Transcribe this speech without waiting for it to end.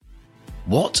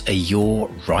What are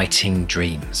your writing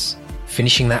dreams?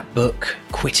 Finishing that book,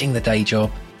 quitting the day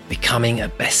job, becoming a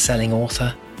best-selling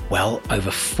author? Well, over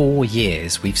 4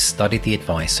 years, we've studied the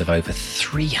advice of over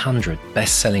 300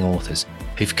 best-selling authors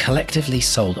who've collectively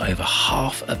sold over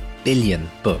 500 million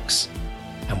books.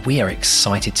 And we are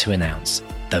excited to announce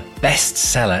the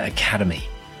Bestseller Academy.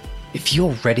 If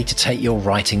you're ready to take your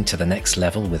writing to the next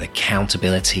level with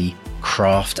accountability,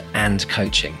 craft, and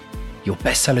coaching, your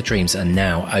bestseller dreams are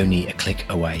now only a click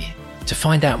away. To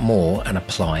find out more and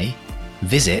apply,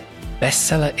 visit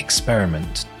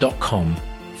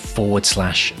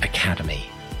bestsellerexperiment.com/academy.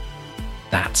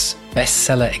 That's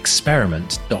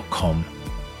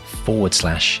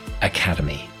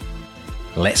bestsellerexperiment.com/academy.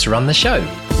 Let's run the show.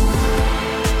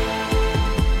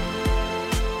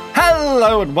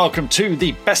 Hello and welcome to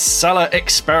the Bestseller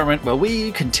Experiment, where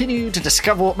we continue to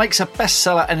discover what makes a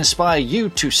bestseller and inspire you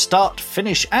to start,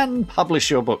 finish and publish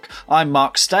your book. I'm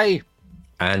Mark Stay.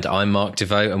 And I'm Mark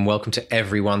DeVoe, and welcome to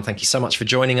everyone. Thank you so much for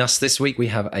joining us this week. We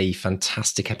have a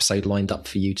fantastic episode lined up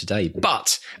for you today.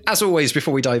 But as always,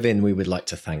 before we dive in, we would like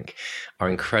to thank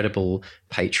our incredible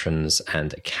patrons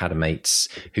and academates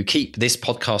who keep this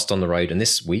podcast on the road. And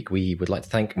this week, we would like to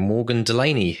thank Morgan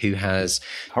Delaney, who has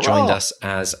joined us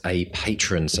as a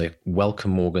patron. So welcome,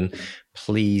 Morgan.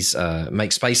 Please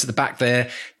make space at the back there.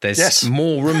 There's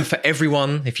more room for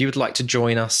everyone. If you would like to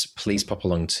join us, please pop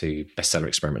along to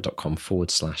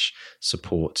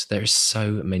bestsellerexperiment.com/support. There are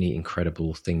so many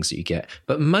incredible things that you get.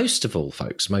 But most of all,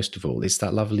 folks, it's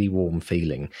that lovely warm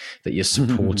feeling that you're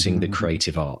supporting the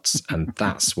creative arts. And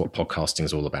that's what podcasting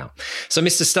is all about. So,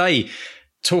 Mr. Stay,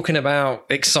 talking about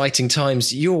exciting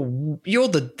times, you're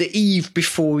the eve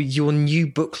before your new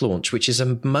book launch, which is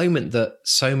a moment that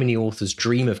so many authors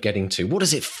dream of getting to. What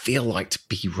does it feel like to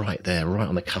be right there, right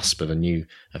on the cusp of a new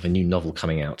novel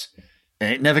coming out?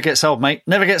 It never gets old, mate.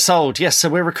 Never gets old. Yes, so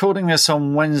we're recording this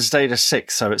on Wednesday the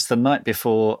 6th, so it's the night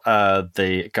before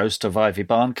the Ghost of Ivy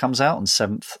Barn comes out on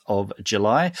 7th of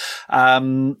July.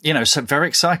 So very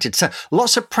excited. So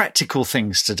lots of practical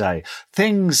things today.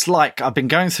 Things like I've been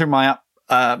going through my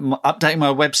updating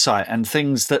my website and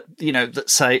things that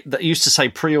that used to say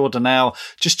pre-order now,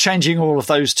 just changing all of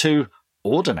those to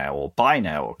order now or buy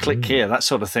now or click here, that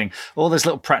sort of thing. All those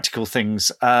little practical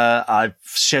things. I've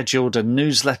scheduled a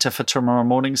newsletter for tomorrow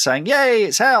morning saying, yay,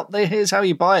 it's out. Here's how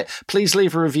you buy it. Please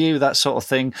leave a review, that sort of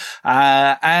thing.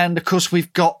 And of course,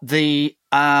 we've got the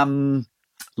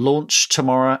launch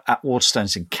tomorrow at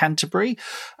Waterstones in Canterbury.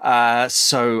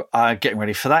 So getting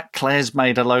ready for that. Claire's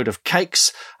made a load of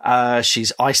cakes.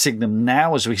 She's icing them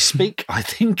now as we speak, I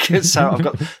think. So I've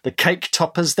got the cake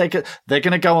toppers. They're going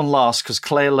to go on last because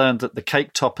Claire learned that the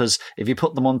cake toppers, if you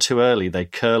put them on too early, they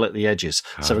curl at the edges.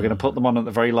 So we're going to put them on at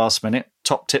the very last minute.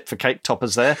 Top tip for cake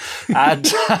toppers there. And,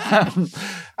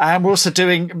 and we're also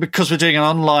because we're doing an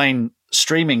online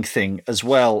streaming thing as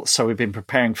well. So we've been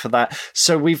preparing for that.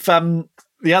 So we've,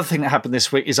 the other thing that happened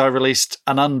this week is I released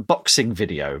an unboxing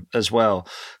video as well.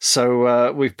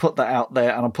 So we've put that out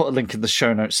there, and I'll put a link in the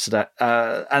show notes to that.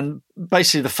 And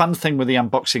basically the fun thing with the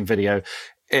unboxing video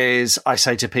is I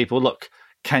say to people, look,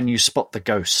 can you spot the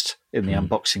ghost in the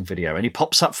unboxing video? And he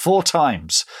pops up 4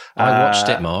 times. I watched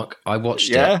it, Mark. I watched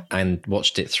it and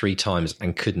watched it 3 times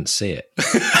and couldn't see it.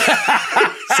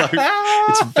 So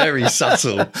it's very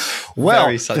subtle. Well,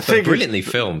 very subtle, but brilliantly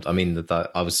filmed. I mean,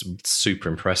 I was super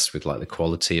impressed with the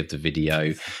quality of the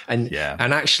video, and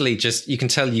actually, just you can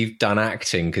tell you've done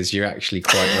acting because you're actually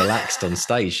quite relaxed on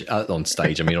stage. On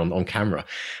camera.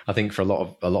 I think for a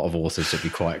lot of authors it'd be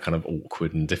quite kind of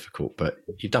awkward and difficult, but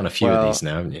you've done a few of these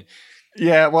now, haven't you?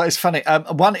 Yeah, well, it's funny.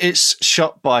 One, it's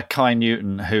shot by Kai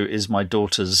Newton, who is my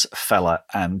daughter's fella,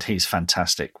 and he's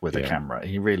fantastic with a camera.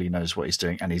 He really knows what he's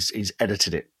doing, and he's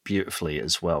edited it beautifully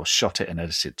as well. Shot it and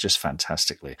edited just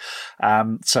fantastically.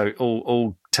 So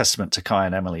all testament to Kai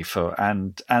and Emily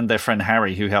and their friend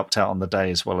Harry, who helped out on the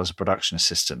day as well as a production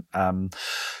assistant.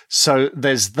 So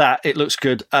there's that. It looks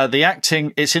good. The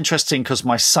acting, it's interesting because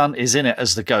my son is in it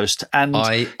as the ghost, and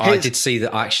I did see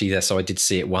that actually. So I did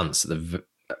see it once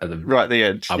right at the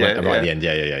end. I went right at the end.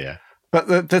 Yeah.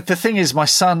 But the thing is, my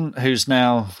son, who's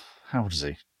now, how old is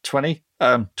he? 20?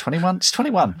 21? It's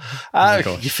 21.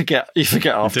 You forget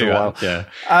after a while. Yeah.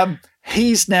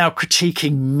 He's now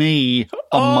critiquing me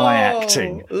on my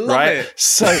acting, right? It.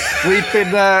 So we've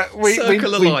been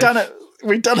we've done it.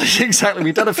 We've done it exactly.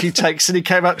 We've done a few takes, and he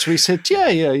came up to me and said, "Yeah,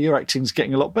 your acting's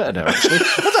getting a lot better now, actually."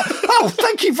 Oh,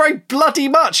 thank you very bloody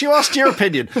much. You asked your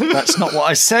opinion. That's not what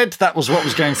I said. That was what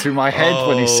was going through my head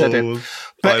when he said it.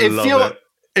 But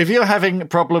if you're having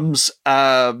problems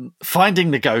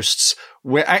finding the ghosts,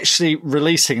 we're actually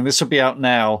releasing, and this will be out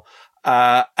now,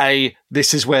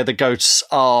 this is where the ghosts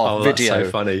are video. That's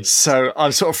so funny. So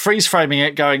I'm sort of freeze framing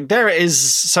it, going, there it is,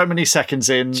 so many seconds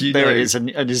in, there it is, and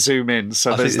you zoom in.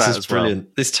 So there's that as brilliant.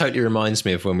 Well. This totally reminds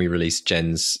me of when we released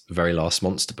Jen's very last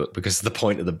monster book, because the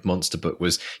point of the monster book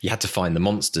was you had to find the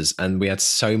monsters, and we had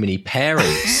so many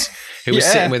parents who were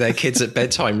sitting with their kids at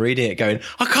bedtime reading it, going,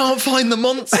 "I can't find the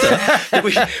monster."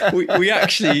 we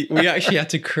actually had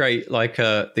to create like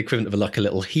the equivalent of like a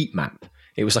little heat map.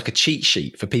 It was like a cheat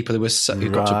sheet for people who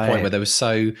got to a point where they were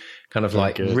so kind of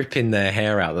like ripping their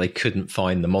hair out that they couldn't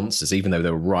find the monsters, even though they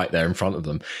were right there in front of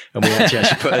them. And we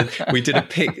actually we did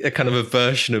a kind of a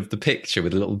version of the picture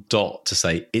with a little dot to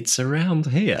say, "It's around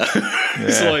here."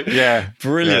 It's like,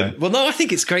 brilliant. Yeah. Well, no, I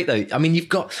think it's great though. I mean,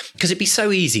 because it'd be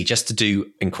so easy just to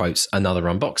do, in quotes, another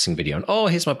unboxing video. And, oh,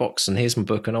 here's my box and here's my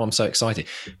book. And, oh, I'm so excited.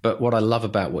 But what I love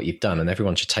about what you've done, and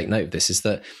everyone should take note of this, is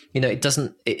that, it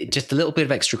just a little bit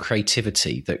of extra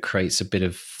creativity that creates a bit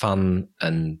of fun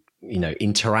and,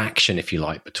 interaction, if you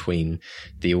like, between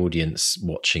the audience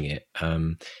watching it.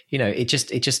 It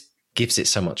just gives it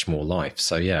so much more life.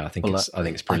 So yeah, I think it's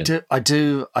brilliant. I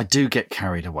do get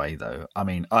carried away though. I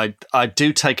mean, I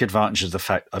do take advantage of the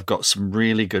fact I've got some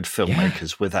really good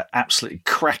filmmakers with an absolutely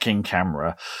cracking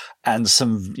camera and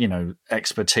some,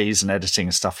 expertise and editing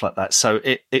and stuff like that. So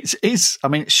it's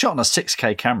shot on a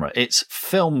 6K camera. It's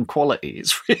film quality.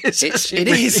 It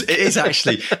is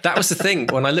actually. That was the thing.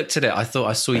 When I looked at it, I thought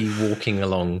I saw you walking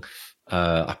along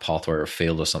a pathway or a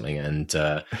field or something, and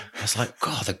I was like,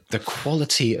 God, the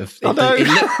quality of it,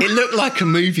 it looked like a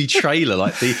movie trailer,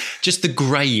 like the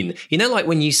grain, like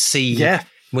when you see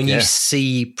you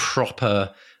see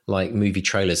proper like movie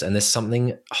trailers, and there's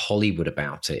something Hollywood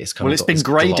about it. It's it's been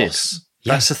graded. Gloss.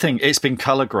 That's the thing. It's been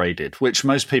color graded, which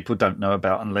most people don't know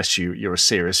about unless you're a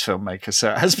serious filmmaker.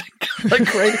 So it has been color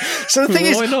graded. So the thing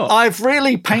is, I've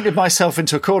really painted myself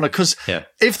into a corner, because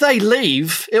if they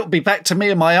leave, it'll be back to me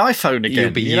and my iPhone again.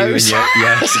 It'll be you and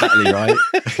exactly right.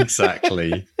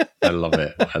 Exactly. I love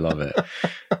it.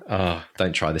 Oh,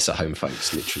 don't try this at home,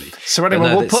 folks. Literally. So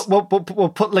anyway, we'll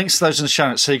put links to those in the show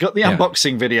notes. So you've got the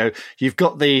unboxing video, you've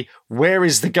got the where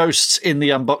is the ghosts in the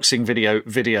unboxing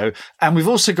video, and we've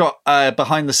also got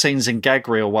behind the scenes and gag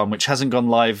reel one, which hasn't gone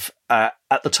live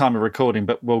at the time of recording,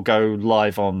 but will go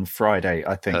live on Friday,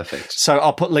 I think. Perfect. So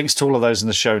I'll put links to all of those in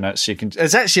the show notes. So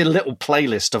there's actually a little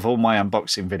playlist of all my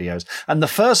unboxing videos. And the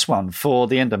first one for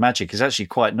The End of Magic is actually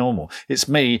quite normal. It's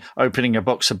me opening a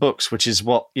box of books, which is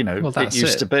what, it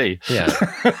used to be.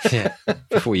 Yeah.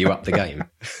 Before you up the game.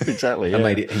 Exactly. I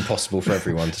made it impossible for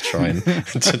everyone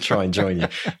to try and join you.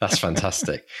 That's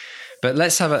fantastic. But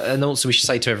let's have and also we should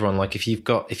say to everyone, like, if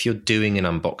you're doing an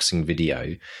unboxing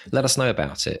video, let us know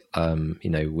about it.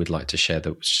 We'd like to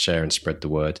share and spread the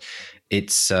word.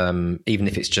 It's even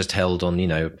if it's just held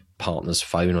on, partner's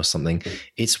phone or something,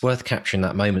 it's worth capturing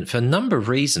that moment for a number of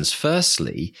reasons.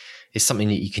 Firstly, it's something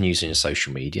that you can use in your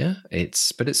social media.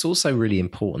 But it's also really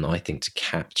important, I think, to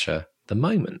capture the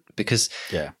moment, because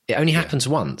it only happens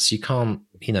once. You can't,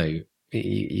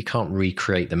 you can't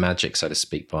recreate the magic, so to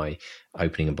speak, by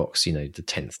opening a box, the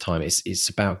 10th time. It's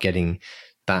about getting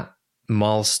that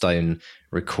milestone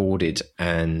recorded,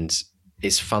 and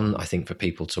it's fun, I think, for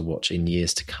people to watch in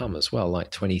years to come as well,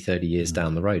 like 20, 30 years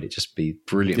down the road. It'd just be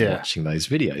brilliant watching those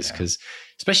videos, because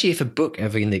especially if a book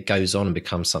ever that goes on and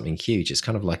becomes something huge, it's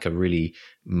kind of like a really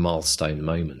milestone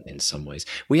moment in some ways.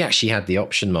 We actually had the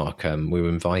option, Mark. We were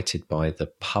invited by the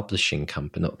publishing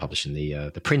company, not publishing,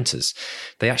 the printers.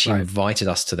 They actually invited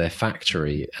us to their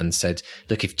factory and said,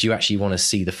 look, do you actually want to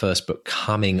see the first book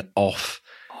coming off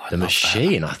the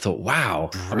machine? I thought,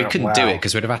 wow. I mean, we couldn't do it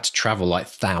because we'd have had to travel like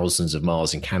thousands of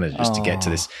miles in Canada just to get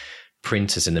to this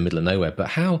printers in the middle of nowhere.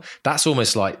 But that's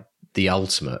almost like the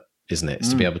ultimate, isn't it? It's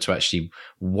to be able to actually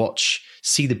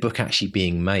see the book actually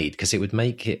being made, because it would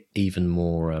make it even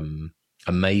more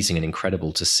amazing and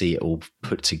incredible to see it all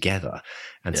put together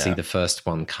and see the first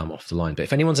one come off the line. But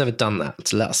if anyone's ever done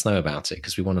that, let us know about it,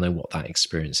 because we want to know what that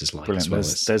experience is like. Brilliant.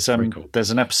 As well. Cool. There's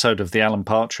an episode of the Alan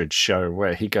Partridge Show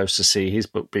where he goes to see his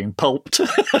book being pulped.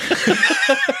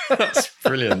 That's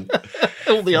brilliant.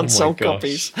 All the unsold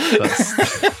copies.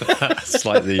 That's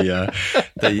like the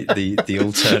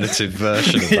alternative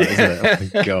version of that, isn't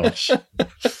it? Oh my gosh,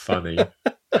 funny.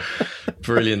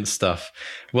 Brilliant stuff.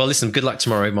 Well, listen, good luck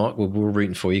tomorrow, Mark. We're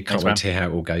rooting for you. Can't wait to hear how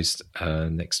it all goes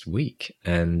next week.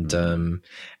 And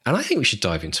I think we should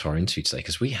dive into our interview today,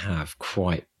 because we have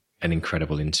quite an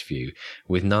incredible interview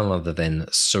with none other than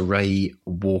Sarai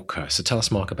Walker. So tell us,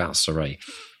 Mark, about Sarai.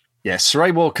 Yes,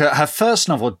 Sarai Walker, her first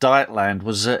novel, Dietland,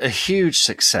 was a huge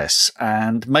success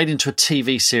and made into a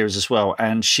TV series as well.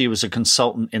 And she was a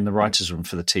consultant in the writer's room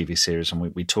for the TV series, and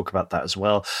we talk about that as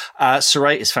well.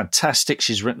 Sarai is fantastic.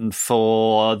 She's written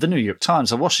for the New York Times,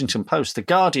 the Washington Post, the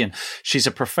Guardian. She's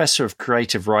a professor of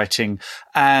creative writing,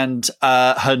 and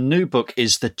her new book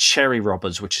is The Cherry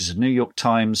Robbers, which is a New York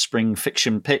Times spring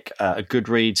fiction pick, a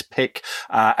Goodreads pick,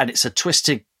 and it's a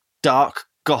twisted, dark,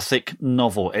 Gothic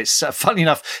novel. It's funny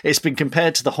enough, it's been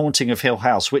compared to The Haunting of Hill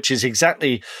House, which is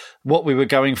exactly what we were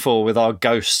going for with our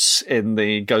ghosts in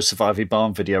the Ghost of Ivy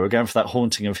Barn video. We're going for that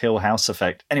Haunting of Hill House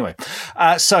effect. Anyway,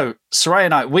 so Sarai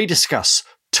and I, we discuss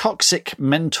toxic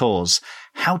mentors,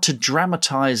 how to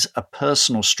dramatize a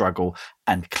personal struggle,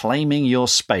 and claiming your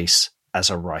space as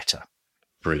a writer.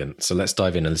 Brilliant. So let's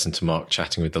dive in and listen to Mark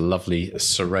chatting with the lovely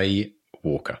Sarai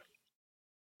Walker.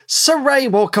 Sarai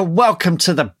Walker, welcome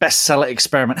to the Bestseller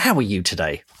Experiment. How are you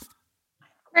today?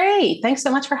 Great. Thanks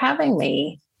so much for having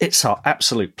me. It's our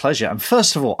absolute pleasure. And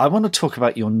first of all, I want to talk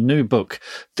about your new book,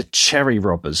 The Cherry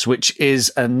Robbers, which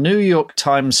is a New York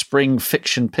Times spring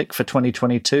fiction pick for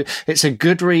 2022. It's a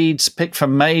Goodreads pick for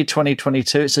May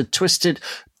 2022. It's a twisted,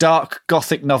 dark,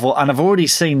 Gothic novel. And I've already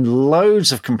seen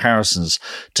loads of comparisons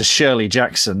to Shirley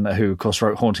Jackson, who, of course,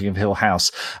 wrote Haunting of Hill House.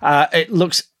 It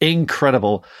looks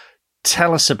incredible.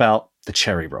 Tell us about The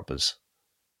Cherry Robbers.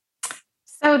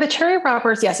 So The Cherry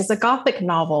Robbers, yes, it's a Gothic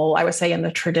novel, I would say, in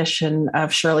the tradition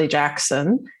of Shirley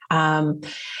Jackson. And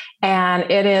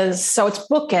it is, so it's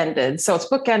bookended. So it's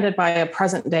bookended by a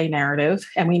present day narrative.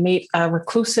 And we meet a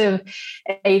reclusive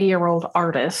 80-year-old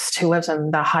artist who lives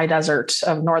in the high desert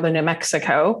of northern New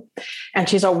Mexico. And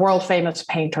she's a world famous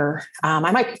painter.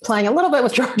 I might be playing a little bit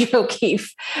with George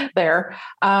O'Keeffe there.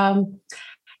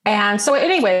 And so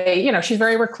anyway, she's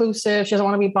very reclusive. She doesn't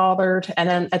want to be bothered. And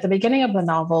then at the beginning of the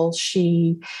novel,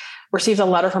 she receives a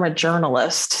letter from a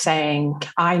journalist saying,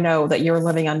 I know that you're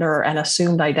living under an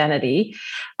assumed identity.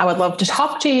 I would love to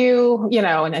talk to you,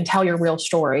 and tell your real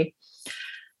story.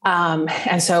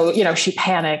 And so, she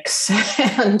panics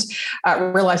and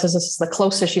realizes this is the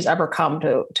closest she's ever come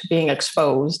to being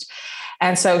exposed.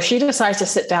 And so she decides to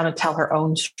sit down and tell her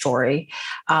own story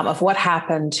of what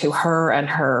happened to her and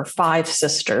her 5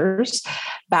 sisters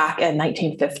back in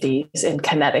 1950s in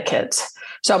Connecticut.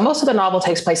 So most of the novel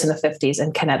takes place in the 50s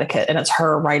in Connecticut, and it's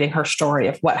her writing her story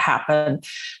of what happened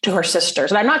to her sisters.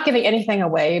 And I'm not giving anything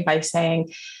away by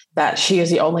saying that she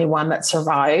is the only one that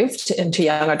survived into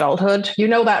young adulthood. You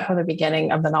know that from the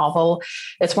beginning of the novel.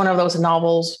 It's one of those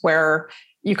novels where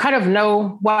you kind of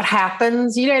know what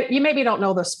happens. You maybe don't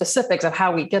know the specifics of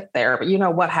how we get there, but you know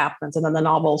what happens. And then the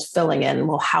novel's filling in,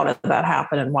 well, how did that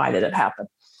happen and why did it happen?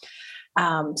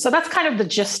 So that's kind of the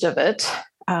gist of it.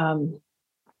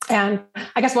 And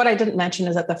I guess what I didn't mention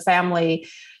is that the family,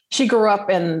 she grew up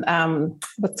in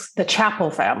with the Chapel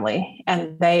family,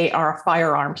 and they are a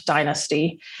firearms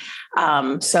dynasty.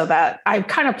 So that I'm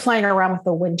kind of playing around with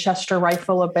the Winchester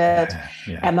rifle a bit.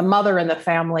 Yeah. And the mother in the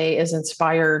family is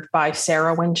inspired by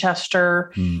Sarah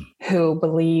Winchester, who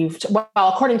believed, well,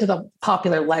 according to the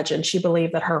popular legend, she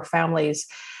believed that her family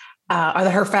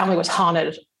was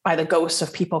haunted by the ghosts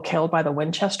of people killed by the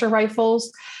Winchester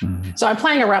rifles. Mm-hmm. So I'm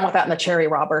playing around with that in The Cherry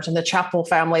Robbers. And the Chapel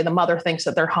family, the mother thinks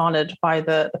that they're haunted by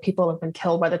the people who have been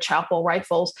killed by the Chapel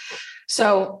rifles.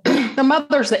 So the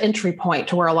mother's the entry point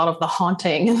to where a lot of the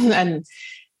haunting and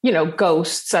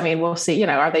ghosts, I mean, we'll see,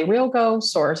 are they real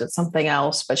ghosts or is it something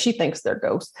else? But she thinks they're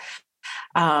ghosts.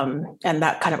 And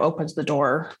that kind of opens the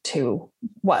door to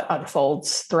what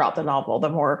unfolds throughout the novel, the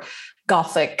more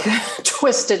Gothic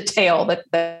twisted tale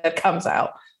that comes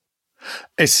out.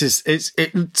 It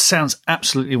sounds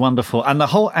absolutely wonderful, and the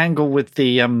whole angle with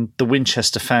the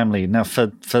Winchester family. Now,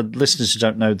 for listeners who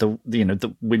don't know,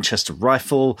 the Winchester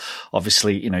rifle,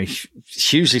 obviously,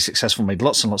 hugely successful, made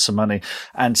lots and lots of money,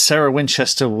 and Sarah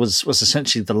Winchester was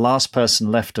essentially the last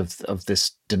person left of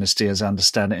this dynasty, as I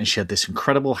understand it, and she had this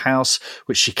incredible house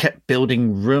which she kept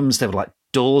building rooms. They were like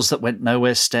doors that went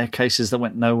nowhere, staircases that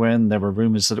went nowhere, and there were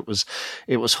rumors that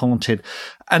it was haunted.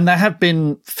 And there have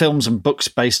been films and books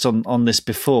based on this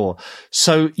before.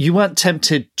 So you weren't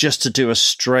tempted just to do a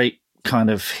straight kind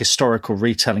of historical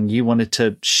retelling. You wanted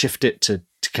to shift it to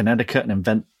Connecticut and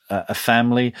invent a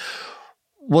family.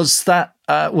 Was that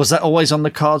always on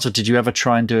the cards, or did you ever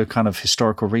try and do a kind of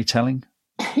historical retelling?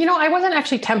 I wasn't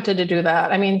actually tempted to do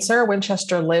that. I mean, Sarah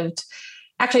Winchester lived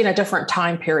actually in a different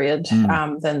time period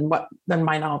than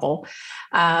my novel.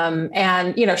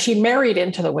 And, she married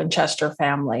into the Winchester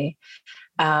family.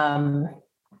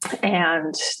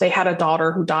 And they had a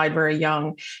daughter who died very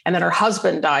young. And then her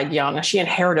husband died young, and she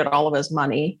inherited all of his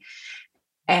money.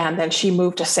 And then she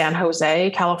moved to San Jose,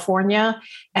 California,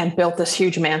 and built this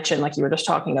huge mansion, like you were just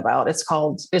talking about. It's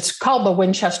called the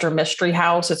Winchester Mystery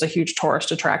House. It's a huge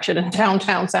tourist attraction in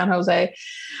downtown San Jose.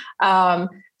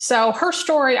 So her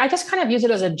story, I just kind of use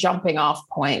it as a jumping off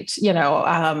point. She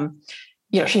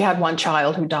had one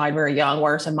child who died very young,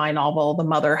 whereas in my novel, the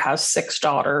mother has 6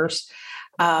 daughters.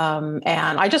 And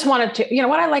I just wanted to,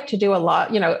 what I like to do a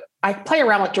lot, I play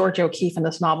around with Georgia O'Keeffe in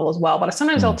this novel as well, but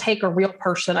sometimes I'll take a real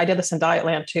person. I did this in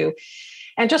Dietland too,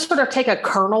 and just sort of take a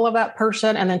kernel of that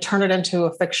person and then turn it into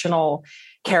a fictional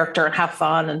character and have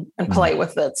fun and play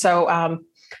with it. So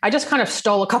I just kind of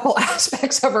stole a couple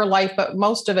aspects of her life, but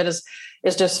most of it is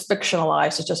just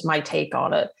fictionalized. It's just my take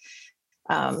on it.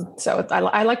 So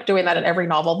I like doing that in every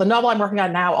novel. The novel I'm working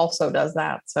on now also does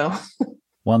that. So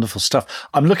wonderful stuff.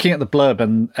 I'm looking at the blurb,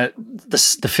 and the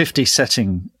 50s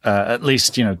setting, at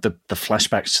least, the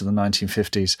flashbacks to the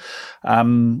 1950s,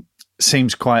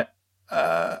 seems quite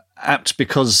apt,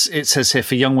 because it says here,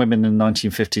 for young women in the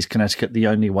 1950s Connecticut, the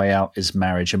only way out is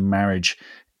marriage, and marriage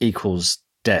equals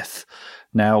death.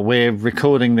 Now, we're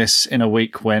recording this in a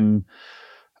week when,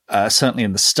 certainly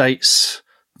in the States,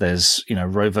 there's,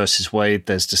 Roe versus Wade.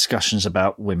 There's discussions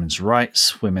about women's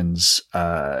rights, women's,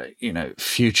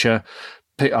 future.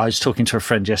 I was talking to a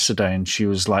friend yesterday, and she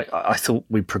was like, I thought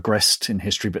we progressed in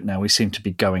history, but now we seem to be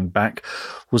going back.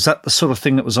 Was that the sort of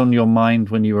thing that was on your mind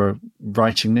when you were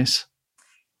writing this?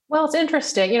 Well, it's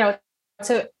interesting.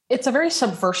 It's a very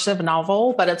subversive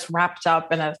novel, but it's wrapped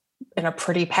up in a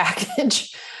pretty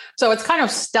package. So it's kind of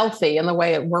stealthy in the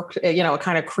way it works. It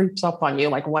kind of creeps up on you,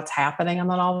 like what's happening in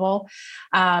the novel.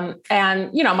 And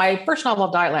my first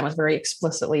novel, Dietland, was very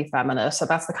explicitly feminist. So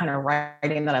that's the kind of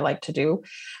writing that I like to do.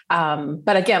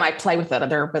 But again, I play with it.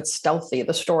 They're a bit stealthy,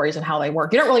 the stories and how they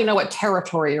work. You don't really know what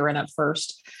territory you're in at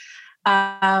first.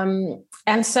 And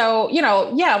so, when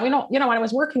I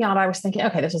was working on it, I was thinking,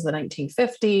 okay, this is the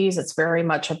 1950s. It's very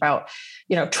much about,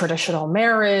 traditional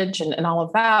marriage and all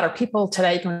of that. Are people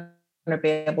today going to be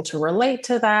able to relate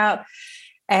to that?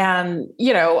 And,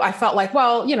 I felt like,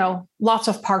 well, lots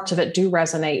of parts of it do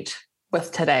resonate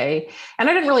with today. And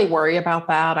I didn't really worry about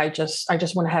that. I just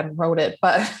went ahead and wrote it.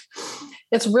 But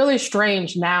it's really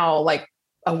strange now, like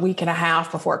a week and a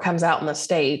half before it comes out in the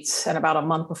States and about a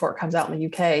month before it comes out in the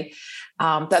UK,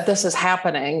 that this is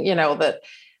happening, that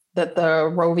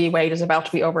the Roe v. Wade is about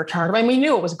to be overturned. I mean, we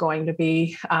knew it was going to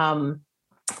be,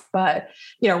 but,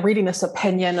 reading this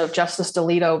opinion of Justice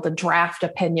Alito, the draft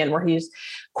opinion, where he's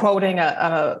quoting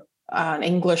an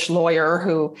English lawyer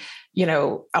who,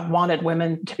 wanted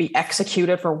women to be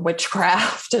executed for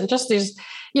witchcraft, and just these,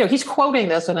 he's quoting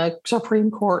this in a Supreme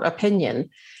Court opinion.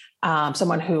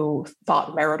 Someone who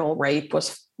thought marital rape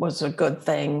was a good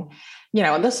thing,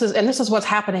 and this is what's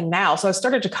happening now. So I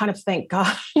started to kind of think,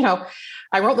 God,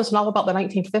 I wrote this novel about the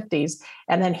 1950s,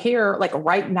 and then here, like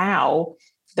right now,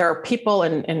 there are people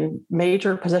in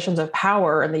major positions of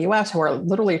power in the US who are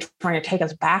literally trying to take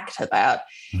us back to that.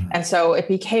 Mm. And so it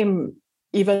became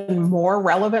even more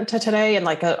relevant to today in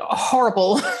like a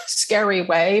horrible, scary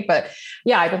way. But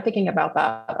yeah, I've been thinking about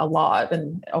that a lot,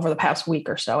 and over the past week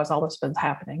or so as all this been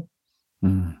happening.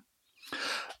 Mm.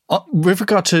 With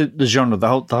regard to the genre, the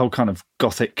whole kind of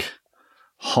gothic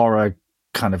horror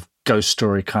kind of ghost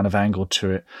story kind of angle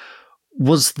to it,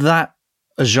 was that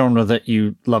a genre that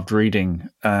you loved reading?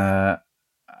 And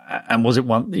was it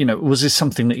was this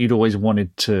something that you'd always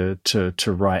wanted to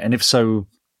write? And if so,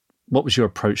 what was your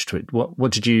approach to it?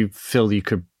 What did you feel you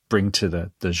could bring to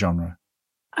the genre?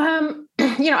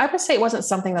 I would say it wasn't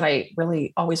something that I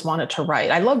really always wanted to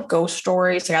write. I love ghost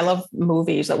stories. I love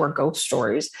movies that were ghost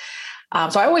stories.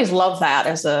 So I always loved that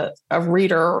as a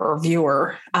reader or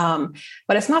viewer.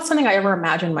 But it's not something I ever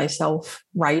imagined myself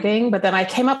writing. But then I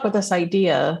came up with this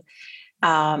idea,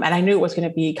 and I knew it was going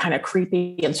to be kind of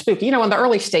creepy and spooky. In the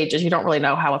early stages, you don't really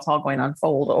know how it's all going to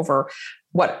unfold over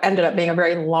what ended up being a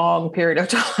very long period of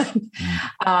time.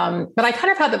 But I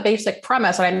kind of had the basic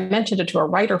premise, and I mentioned it to a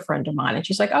writer friend of mine, and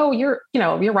she's like, "Oh, you're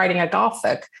writing a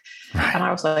gothic." Right. And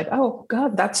I was like, "Oh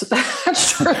God, that's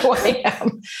true. I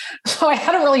am." So I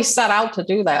hadn't really set out to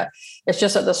do that. It's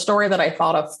just that the story that I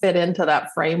thought of fit into that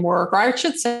framework, or I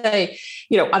should say,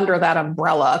 under that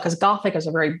umbrella, because gothic is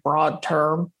a very broad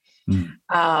term.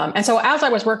 And so as I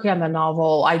was working on the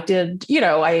novel, I did,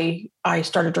 I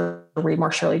started to read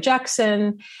more Shirley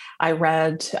Jackson. I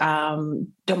read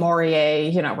Du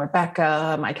Maurier,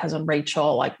 Rebecca, My Cousin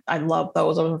Rachel. I love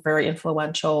those. Those were very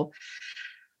influential.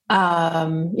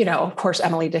 Of course,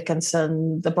 Emily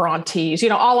Dickinson, the Brontes,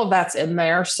 all of that's in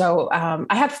there. So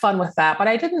I had fun with that, but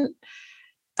I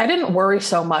didn't worry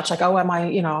so much like, oh, am I,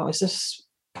 is this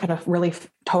kind of really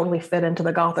totally fit into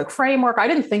the Gothic framework. I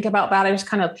didn't think about that.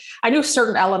 I knew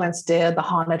certain elements did, the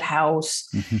haunted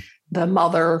house, the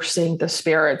mother seeing the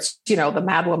spirits, the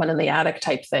mad woman in the attic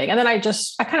type thing. And then I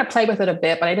kind of played with it a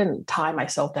bit, but I didn't tie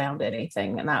myself down to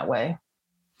anything in that way.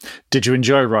 Did you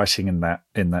enjoy writing in that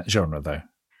genre though?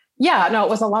 Yeah, no, it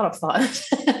was a lot of fun.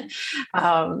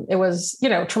 It was,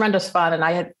 tremendous fun. And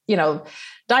I had,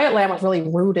 Dietland was really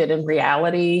rooted in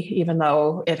reality, even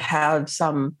though it had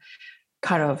some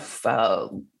kind of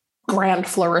grand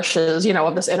flourishes,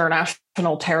 of this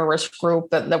international terrorist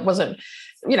group that wasn't,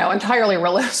 entirely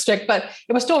realistic, but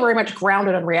it was still very much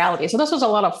grounded in reality. So this was a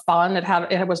lot of fun.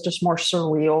 It was just more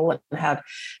surreal and had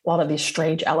a lot of these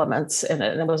strange elements in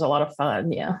it. And it was a lot of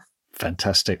fun. Yeah.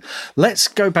 Fantastic. Let's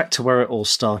go back to where it all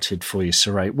started for you,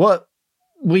 Sarai. What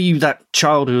were you, that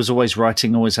child who was always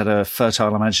writing, always had a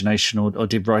fertile imagination, or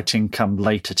did writing come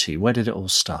later to you? Where did it all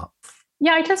start?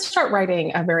 Yeah, I did start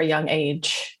writing at a very young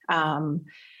age. I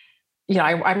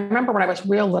remember when I was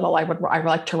real little, I would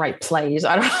like to write plays.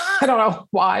 I don't know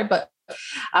why, but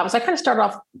so I kind of started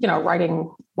off,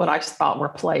 writing what I thought were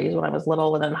plays when I was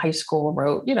little, and then in high school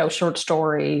wrote, short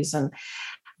stories, and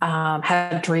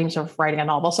had dreams of writing a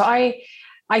novel. So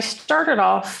I started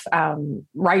off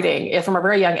writing from a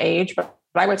very young age, but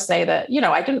I would say that,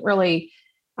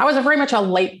 I was very much a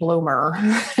late bloomer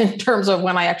in terms of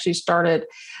when I actually started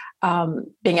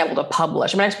being able to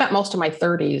publish. I mean, I spent most of my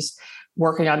 30s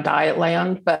working on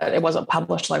Dietland, but it wasn't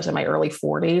published until I was in my early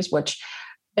 40s, which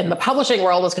in the publishing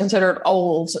world is considered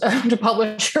old to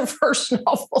publish your first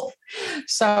novel.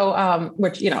 So,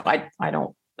 which, I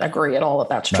don't agree at all that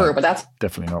that's true, but that's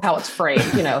definitely not how it's framed.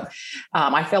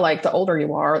 I feel like the older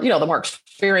you are, the more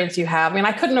experience you have. I mean,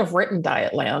 I couldn't have written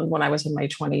Dietland when I was in my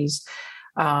 20s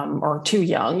or too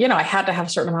young. I had to have a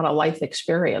certain amount of life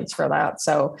experience for that.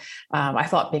 So I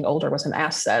thought being older was an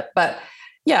asset. But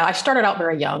yeah, I started out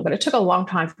very young, but it took a long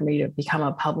time for me to become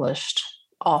a published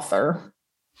author.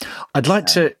 I'd like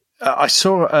to, I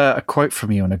saw a quote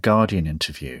from you in a Guardian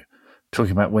interview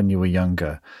talking about when you were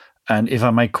younger. And if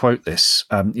I may quote this,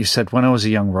 you said, "When I was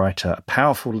a young writer, a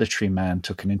powerful literary man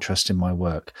took an interest in my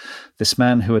work. This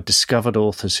man who had discovered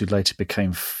authors who later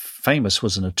became famous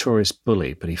was a notorious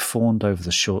bully, but he fawned over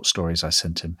the short stories I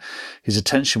sent him. His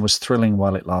attention was thrilling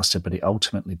while it lasted, but he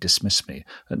ultimately dismissed me.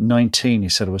 At 19, he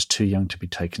said I was too young to be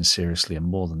taken seriously, and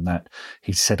more than that,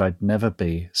 he said I'd never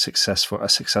be a successful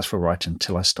writer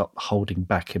until I stopped holding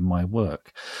back in my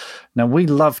work." Now, we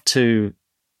love to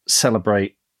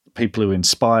celebrate people who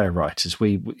inspire writers.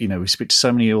 We speak to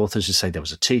so many authors who say there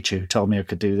was a teacher who told me I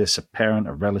could do this, a parent,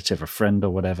 a relative, a friend, or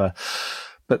whatever.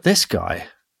 But this guy,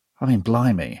 I mean,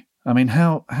 blimey. I mean,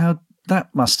 how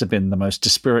that must have been the most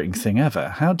dispiriting thing ever.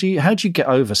 How do you get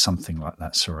over something like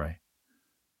that, Sarai?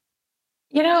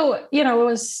 He's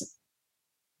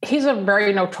a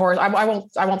very notorious.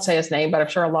 I won't say his name, but I'm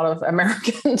sure a lot of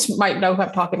Americans might know who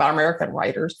I'm talking about. American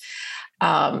writers.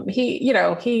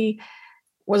 He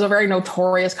was a very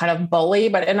notorious kind of bully,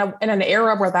 but in an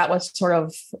era where that was sort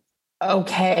of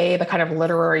okay, the kind of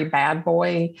literary bad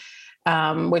boy,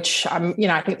 which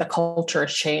I think the culture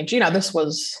has changed. This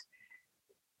was,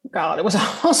 God, it was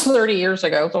almost 30 years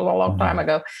ago. So it was a long time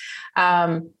ago.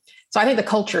 So I think the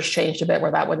culture's changed a bit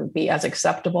where that wouldn't be as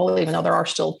acceptable, even though there are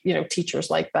still, teachers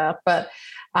like that. But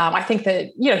I think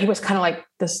that, he was kind of like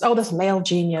this male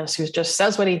genius who just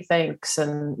says what he thinks.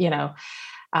 And,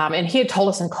 and he had told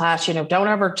us in class, don't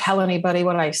ever tell anybody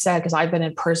what I said, because I've been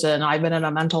in prison, I've been in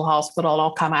a mental hospital, and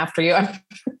I'll come after you.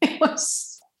 It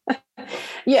was,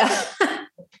 yeah.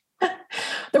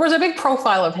 There was a big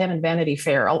profile of him in Vanity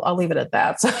Fair. I'll leave it at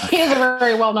that. So he is a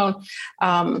very well-known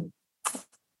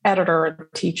editor and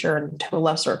teacher, and to a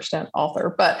lesser extent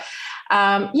author. But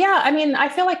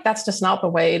I feel like that's just not the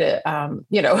way to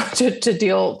to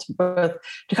deal with,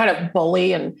 to kind of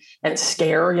bully and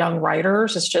scare young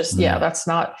writers. It's just, that's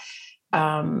not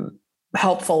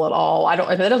helpful at all.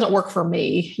 It doesn't work for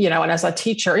me, and as a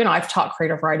teacher, I've taught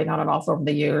creative writing on and off over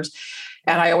the years,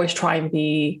 and I always try and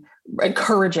be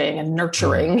encouraging and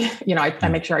nurturing. I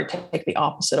make sure I take the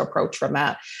opposite approach from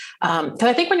that. Because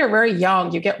I think when you're very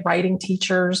young, you get writing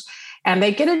teachers and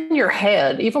they get in your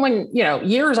head, even when,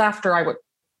 years after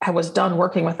I was done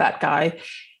working with that guy,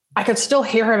 I could still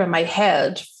hear him in my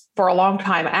head for a long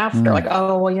time after, like,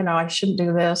 oh, well, I shouldn't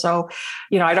do this. Oh,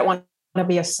 I don't want to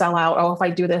be a sellout. Oh, if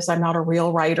I do this, I'm not a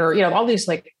real writer. All these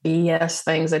like BS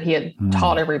things that he had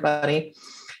taught everybody.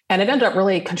 And it ended up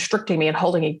really constricting me and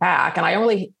holding me back. And I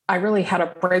really had a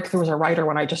breakthrough as a writer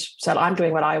when I just said, I'm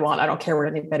doing what I want. I don't care what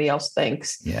anybody else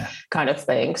thinks, kind of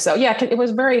thing. So yeah, it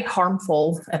was very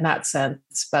harmful in that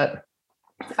sense. But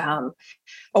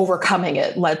overcoming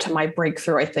it led to my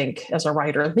breakthrough, I think, as a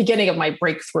writer, the beginning of my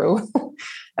breakthrough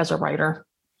as a writer.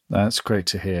 That's great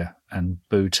to hear, and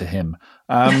boo to him.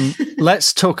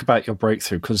 Let's talk about your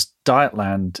breakthrough, because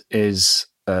Dietland is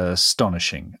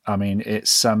astonishing. I mean,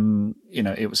 it's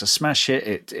it was a smash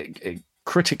hit. It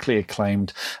critically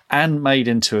acclaimed and made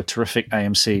into a terrific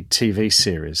AMC TV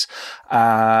series.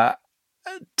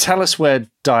 Tell us where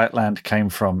Dietland came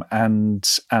from, and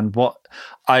what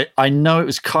I know it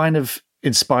was kind of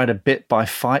inspired a bit by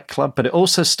Fight Club, but it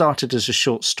also started as a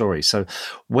short story. So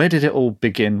where did it all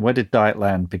begin? Where did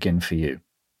Dietland begin for you?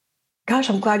 Gosh,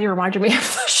 I'm glad you reminded me of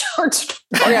the short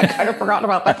story. I kind of forgot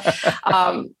about that.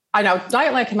 I know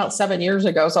Dietland came out 7 years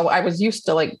ago, so I was used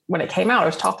to, like, when it came out, I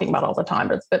was talking about it all the time,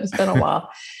 but it's been a while.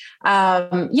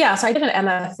 So I did an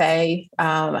MFA.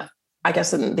 I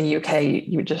guess in the UK,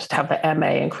 you would just have the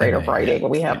MA in creative writing.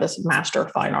 We have this Master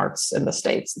of Fine Arts in the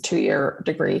States, a 2-year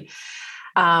degree.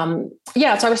 So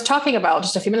I was talking about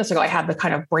just a few minutes ago, I had the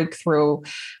kind of breakthrough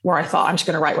where I thought I'm just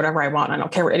going to write whatever I want. I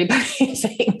don't care what anybody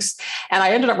thinks. And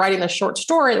I ended up writing this short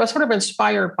story. It was sort of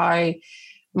inspired by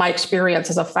my experience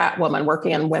as a fat woman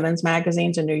working in women's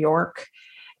magazines in New York.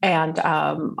 And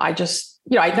I just,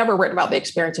 I'd never written about the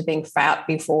experience of being fat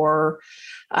before,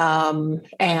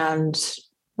 and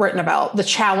written about the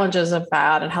challenges of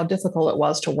that and how difficult it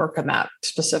was to work in that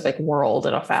specific world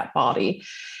in a fat body.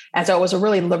 And so it was a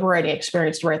really liberating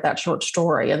experience to write that short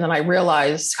story. And then I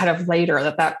realized kind of later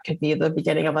that could be the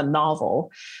beginning of a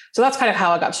novel. So that's kind of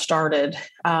how I got started.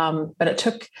 But it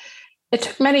took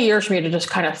many years for me to just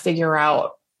kind of figure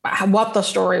out what the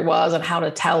story was and how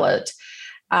to tell it.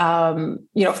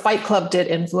 Fight Club did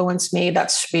influence me,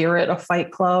 that spirit of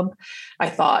Fight Club. I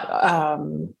thought,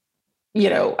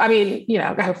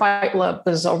 Fight Club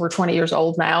is over 20 years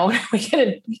old now.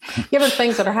 Given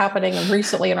things that are happening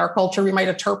recently in our culture, we might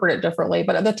interpret it differently.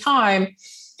 But at the time,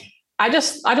 I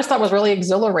just thought it was really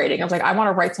exhilarating. I was like, I want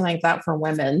to write something like that for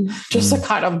women, just to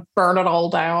kind of burn it all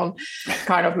down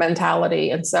kind of mentality.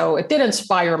 And so it did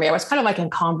inspire me. I was kind of like in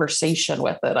conversation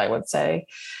with it, I would say.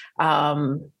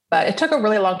 But it took a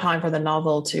really long time for the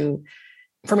novel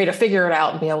for me to figure it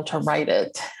out and be able to write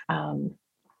it.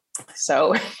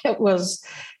 So it was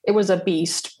a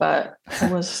beast, but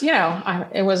it was,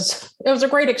 it was a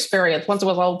great experience once it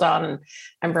was all done, and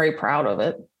I'm very proud of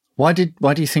it. Why do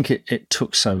you think it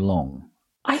took so long?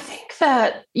 I think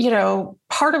that,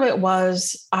 part of it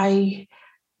was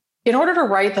in order to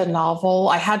write the novel,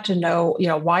 I had to know,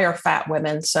 why are fat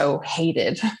women so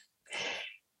hated?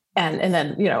 And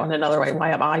then, in another way,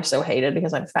 why am I so hated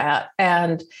because I'm fat?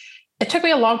 And it took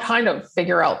me a long time to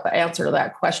figure out the answer to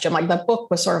that question. Like, the book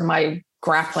was sort of my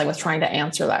grappling with trying to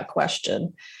answer that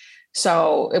question.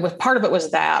 So part of it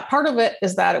was that. Part of it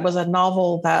is that it was a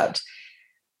novel that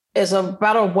is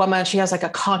about a woman. She has like a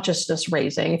consciousness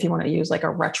raising, if you want to use like a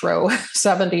retro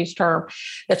 70s term,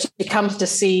 that she comes to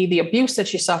see the abuse that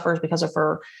she suffers because of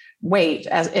her weight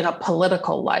as in a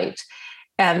political light.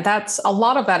 And a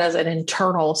lot of that is an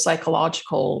internal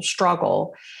psychological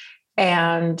struggle.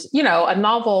 And, a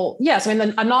novel, yes,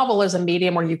 a novel is a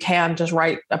medium where you can just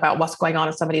write about what's going on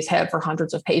in somebody's head for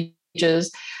hundreds of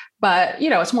pages. But,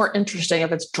 it's more interesting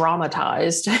if it's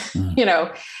dramatized,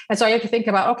 And so I have to think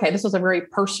about, okay, this is a very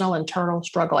personal, internal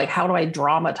struggle. Like, how do I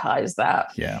dramatize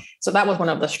that? Yeah. So that was one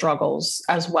of the struggles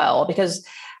as well, because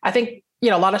I think,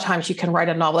 a lot of times you can write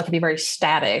a novel that can be very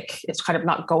static. It's kind of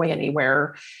not going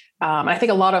anywhere. And I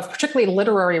think a lot of particularly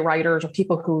literary writers or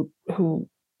people who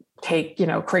take,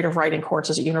 creative writing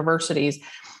courses at universities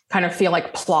kind of feel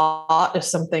like plot is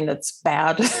something that's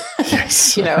bad,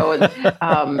 yes.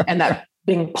 And that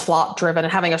being plot driven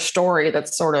and having a story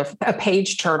that's sort of a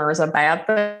page turner is a bad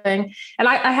thing. And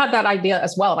I had that idea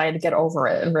as well. And I had to get over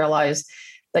it and realize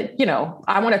that,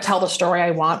 I want to tell the story I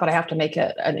want, but I have to make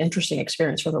it an interesting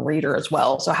experience for the reader as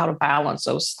well. So how to balance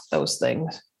those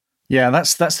things. Yeah,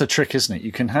 that's the trick, isn't it?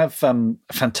 You can have a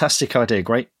fantastic idea,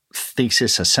 great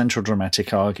thesis, a central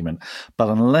dramatic argument, but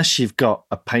unless you've got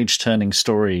a page-turning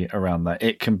story around that,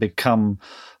 it can become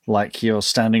like you're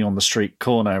standing on the street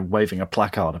corner waving a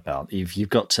placard about. You've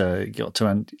got to,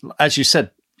 and as you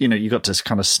said, you've got to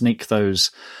kind of sneak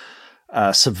those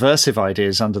subversive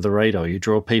ideas under the radar. You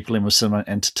draw people in with some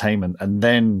entertainment, and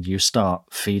then you start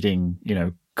feeding,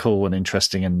 cool and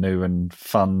interesting and new and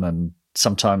fun and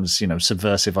sometimes,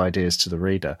 subversive ideas to the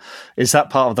reader. Is that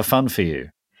part of the fun for you?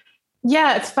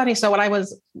 Yeah, it's funny. So when I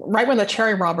was right when the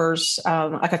Cherry Robbers,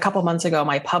 like a couple months ago,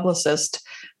 my publicist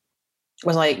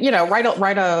was like, write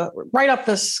up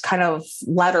this kind of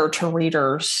letter to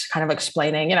readers, kind of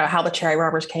explaining, how the Cherry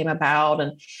Robbers came about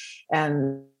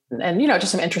and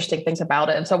just some interesting things about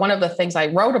it. And so one of the things I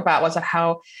wrote about was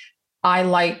how I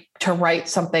like to write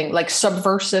something like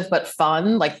subversive but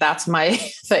fun. Like that's my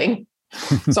thing.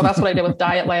 So that's what I did with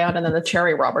Dietland and then the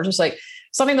Cherry Robber. Just like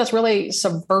something that's really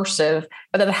subversive,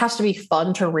 but then it has to be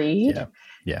fun to read. Yeah.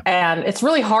 Yeah. And it's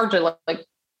really hard to like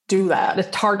do that.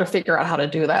 It's hard to figure out how to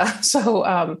do that.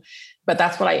 So, but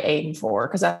that's what I aim for,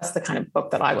 because that's the kind of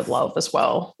book that I would love as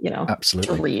well,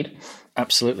 Absolutely. to read.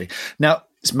 Absolutely. Now,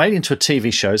 it's made into a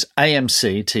TV show. It's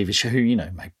AMC TV show, who,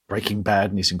 made Breaking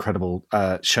Bad and these incredible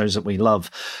shows that we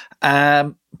love.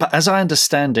 But as I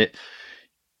understand it,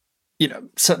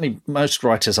 certainly most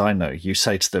writers I know, you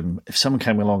say to them, if someone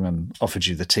came along and offered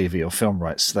you the TV or film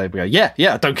rights, they'd go, yeah,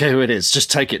 I don't care who it is. Just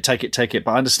take it.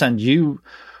 But I understand you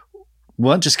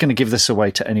weren't just going to give this away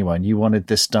to anyone. You wanted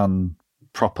this done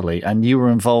properly, and you were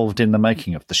involved in the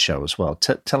making of the show as well.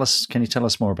 Can you tell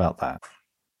us more about that?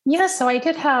 Yeah, so I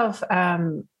did have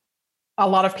a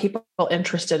lot of people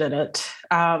interested in it.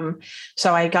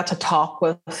 So I got to talk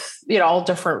with, all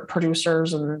different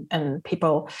producers and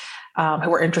people who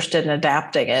were interested in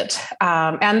adapting it.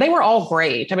 And they were all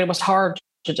great. I mean, it was hard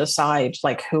to decide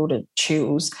like who to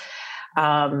choose.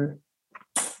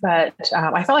 But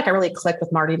I felt like I really clicked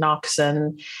with Marty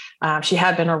Noxon. She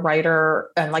had been a writer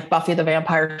and like Buffy the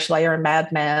Vampire Slayer and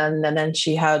Mad Men. And then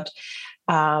she had,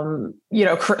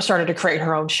 started to create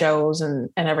her own shows and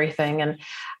everything. And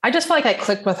I just felt like I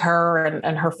clicked with her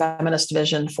and her feminist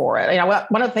vision for it.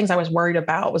 One of the things I was worried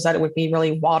about was that it would be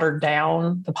really watered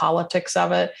down, the politics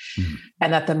of it,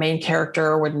 and that the main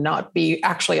character would not be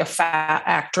actually a fat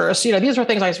actress. These were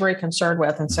things I was very concerned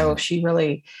with. And so she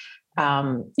really,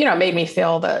 made me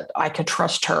feel that I could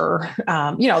trust her.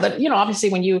 Obviously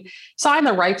when you sign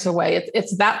the rights away,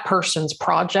 it's that person's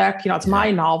project. It's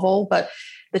my novel, but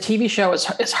the TV show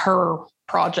is her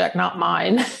project, not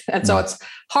mine. And so it's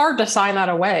hard to sign that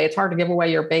away. It's hard to give away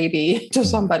your baby to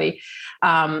somebody.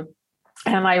 And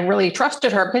I really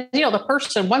trusted her because, the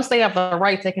person, once they have the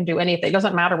rights, they can do anything. It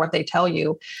doesn't matter what they tell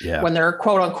you when they're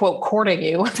quote unquote courting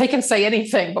you. They can say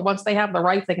anything, but once they have the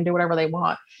rights, they can do whatever they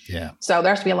want. Yeah. So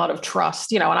there has to be a lot of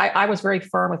trust, and I was very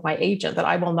firm with my agent that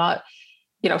I will not,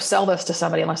 sell this to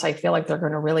somebody unless I feel like they're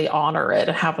going to really honor it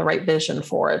and have the right vision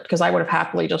for it. Because I would have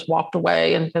happily just walked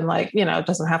away and been like, it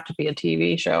doesn't have to be a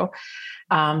TV show.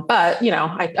 But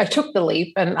I took the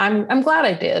leap, and I'm glad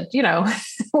I did.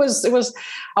 It was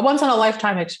a once in a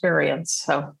lifetime experience.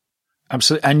 So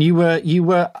absolutely. And you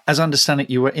were, as I understand it,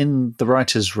 you were in the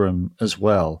writers' room as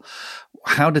well.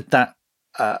 How did that?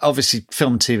 Obviously,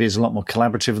 film and TV is a lot more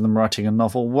collaborative than writing a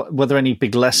novel. Were there any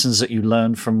big lessons that you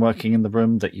learned from working in the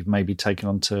room that you've maybe taken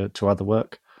on to other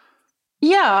work?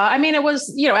 Yeah, I mean, it was,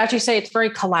 as you say, it's very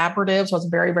collaborative. So it's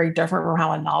very, very different from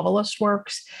how a novelist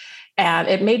works. And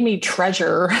it made me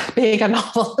treasure being a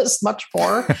novelist much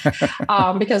more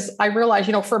because I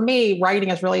realized, for me, writing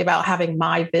is really about having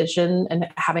my vision and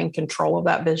having control of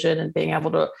that vision and being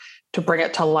able to bring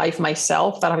it to life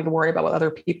myself, without having to worry about what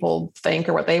other people think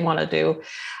or what they want to do.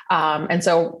 And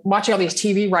so watching all these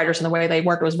TV writers and the way they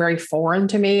work was very foreign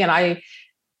to me. And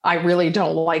I really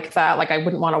don't like that. Like I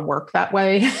wouldn't want to work that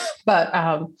way.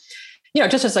 But,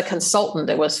 just as a consultant,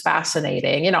 it was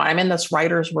fascinating. I'm in this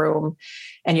writer's room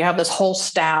and you have this whole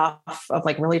staff of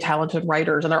like really talented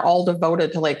writers, and they're all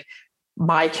devoted to like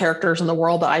my characters in the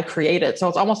world that I created. So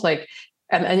it's almost like,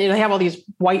 and they have all these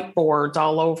whiteboards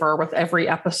all over with every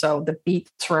episode, the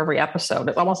beats for every episode.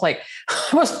 It's almost like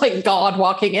God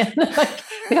walking in.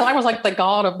 I was like the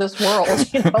God of this world,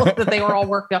 that they were all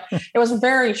working on. It was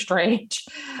very strange.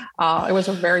 It was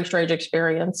a very strange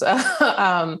experience.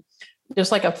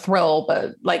 Just like a thrill,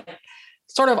 but like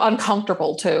sort of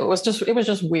uncomfortable too. It was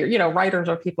just weird. Writers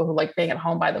are people who like being at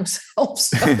home by themselves.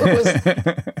 So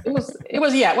it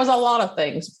was a lot of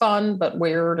things, fun, but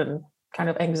weird and kind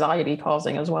of anxiety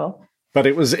causing as well. But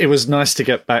it was nice to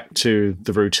get back to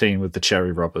the routine with the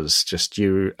Cherry Robbers, just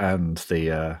you and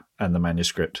the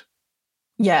manuscript.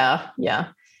 Yeah.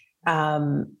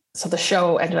 So the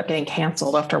show ended up getting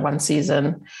canceled after one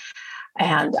season.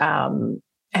 And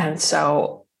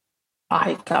so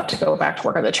I got to go back to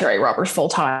work on the Cherry Robbers full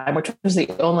time, which was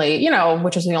the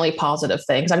only positive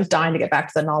thing. Because I was dying to get back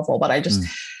to the novel, but it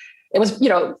was,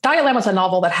 Dietland was a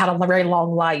novel that had a very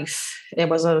long life. It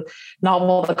was a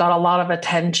novel that got a lot of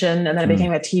attention, and then it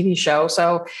became a TV show.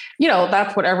 So,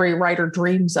 that's what every writer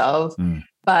dreams of.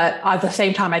 But at the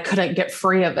same time, I couldn't get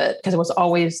free of it because it was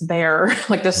always there.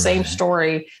 Like the same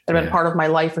story that had been part of my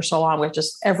life for so long, with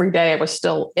just every day I was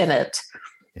still in it.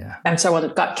 Yeah. And so when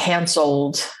it got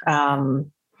canceled,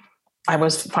 I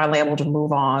was finally able to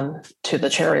move on to the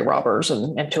Cherry Robbers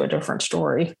and to a different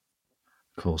story.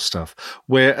 Cool stuff.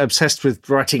 We're obsessed with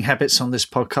writing habits on this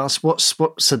podcast.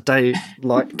 What's a day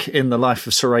like in the life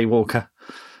of Sarai Walker?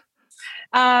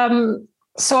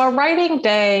 So a writing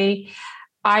day,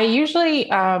 I usually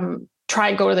try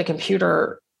and go to the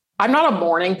computer. I'm not a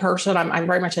morning person. I'm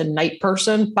very much a night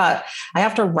person, but I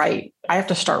have to write. I have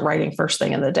to start writing first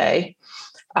thing in the day,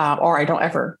 or I don't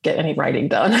ever get any writing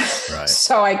done. Right.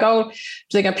 So I go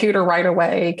to the computer right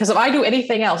away, because if I do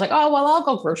anything else, like, oh, well, I'll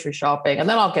go grocery shopping and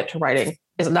then I'll get to writing,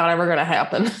 it's not ever going to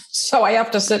happen. So I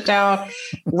have to sit down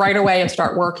right away and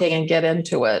start working and get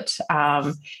into it.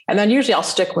 And then usually I'll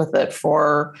stick with it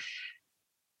for,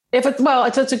 if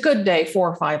it's a good day, 4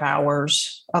 or 5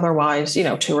 hours. Otherwise,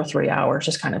 2 or 3 hours,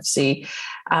 just kind of see.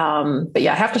 But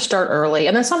yeah, I have to start early.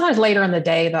 And then sometimes later in the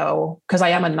day, though, because I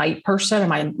am a night person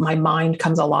and my mind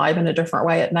comes alive in a different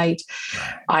way at night,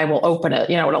 I will open it,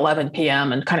 at 11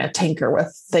 p.m. and kind of tinker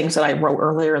with things that I wrote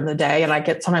earlier in the day.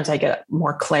 And sometimes I get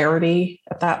more clarity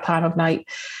at that time of night.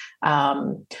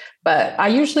 But I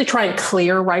usually try and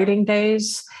clear writing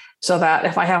days, so that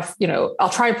if I have,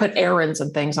 I'll try and put errands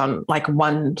and things on like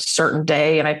one certain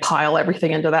day, and I pile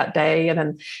everything into that day. And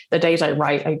then the days I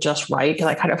write, I just write, because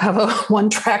I kind of have a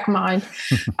one-track mind.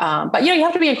 But you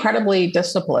have to be incredibly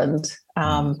disciplined.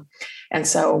 And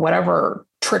so whatever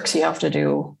tricks you have to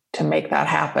do to make that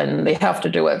happen, they have to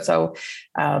do it. So,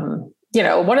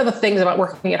 one of the things about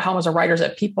working at home as a writer is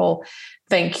that people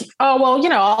think, oh, well,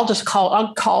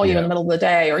 I'll call you in the middle of the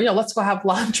day, or, let's go have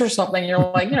lunch or something. And you're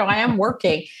like, I am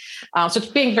working. So it's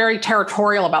being very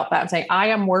territorial about that and saying, I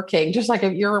am working, just like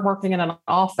if you're working in an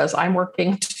office, I'm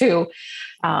working too.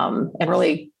 And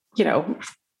really,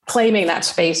 claiming that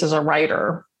space as a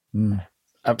writer.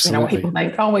 Absolutely. People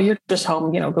think, oh, well, you're just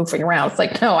home, goofing around. It's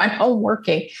like, no, I'm home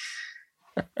working.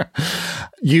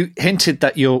 You hinted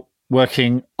that you're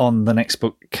working on the next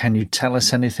book. Can you tell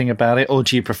us anything about it, or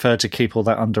do you prefer to keep all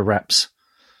that under wraps?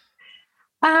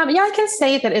 I can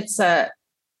say that it's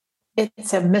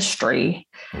a mystery.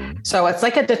 So it's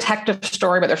like a detective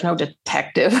story, but there's no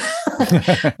detective.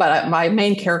 But my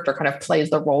main character kind of plays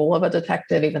the role of a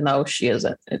detective, even though she is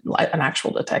an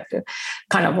actual detective,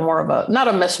 kind of more of not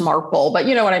a Miss Marple, but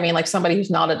you know what I mean? Like somebody who's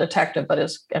not a detective, but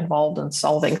is involved in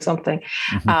solving something.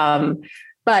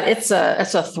 But it's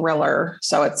a thriller.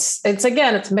 So it's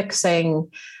mixing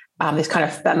these kind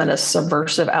of feminist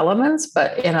subversive elements,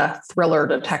 but in a thriller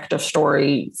detective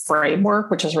story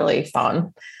framework, which is really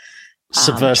fun.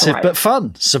 Subversive but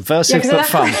fun. Subversive but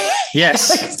fun.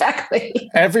 Yes. Exactly.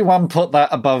 Everyone put that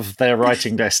above their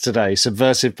writing desk today.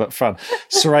 Subversive but fun.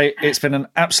 Sarai, it's been an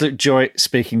absolute joy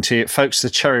speaking to you. Folks, The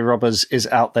Cherry Robbers is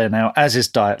out there now, as is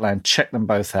Dietland. Check them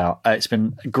both out. It's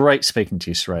been great speaking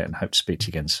to you, Sarai, and hope to speak to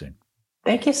you again soon.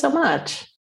 Thank you so much.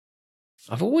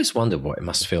 I've always wondered what it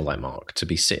must feel like, Mark, to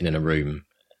be sitting in a room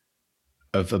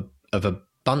of a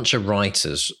bunch of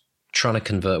writers trying to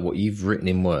convert what you've written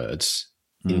in words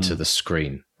into the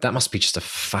screen. That must be just a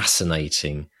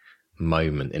fascinating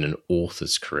moment in an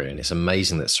author's career. And it's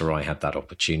amazing that Sarai had that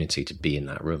opportunity to be in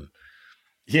that room.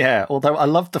 Yeah, although I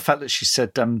love the fact that she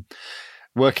said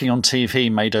working on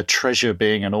TV made her treasure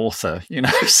being an author,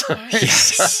 So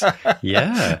yes.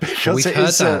 Yeah.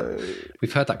 Because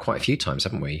we've heard that quite a few times,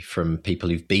 haven't we? From people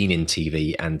who've been in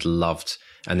TV and loved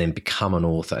and then become an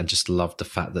author and just loved the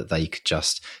fact that they could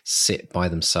just sit by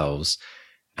themselves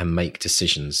and make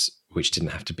decisions which didn't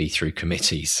have to be through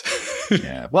committees.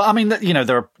 Yeah. Well, I mean,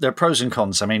 there are pros and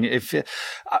cons. I mean,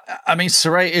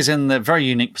 Sarai is in the very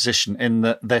unique position in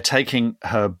that they're taking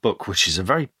her book, which is a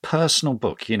very personal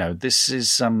book. This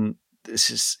is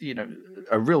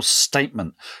a real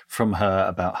statement from her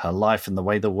about her life and the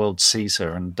way the world sees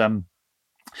her. And,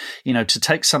 to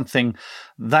take something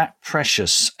that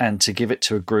precious and to give it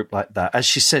to a group like that, as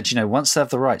she said, once they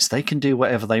have the rights, they can do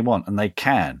whatever they want, and they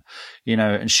can,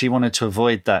 and she wanted to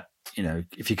avoid that.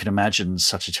 If you can imagine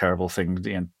such a terrible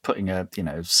thing,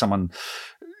 putting someone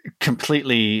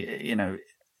completely,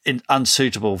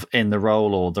 unsuitable in the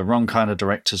role, or the wrong kind of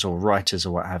directors or writers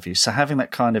or what have you. So having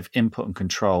that kind of input and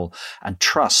control and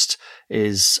trust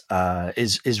is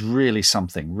really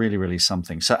something, really, really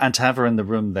something. So, and to have her in the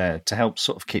room there to help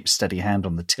sort of keep steady hand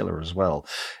on the tiller as well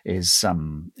is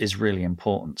really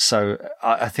important. So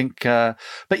I think, but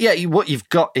yeah, what you've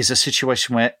got is a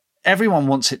situation where everyone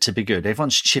wants it to be good.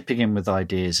 Everyone's chipping in with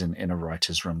ideas in a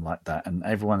writer's room like that. And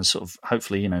everyone's sort of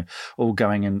hopefully, all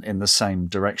going in the same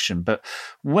direction. But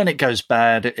when it goes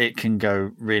bad, it can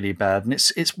go really bad. And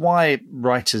it's why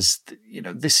writers,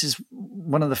 this is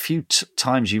one of the few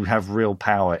times you have real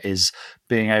power, is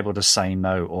being able to say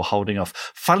no or holding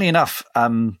off. Funnily enough,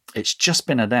 it's just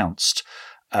been announced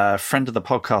a friend of the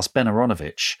podcast, Ben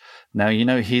Aronovich. Now,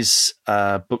 his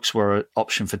books were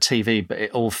optioned for TV, but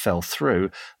it all fell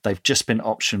through. They've just been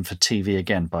optioned for TV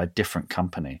again by a different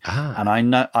company. And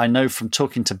I know from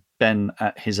talking to Ben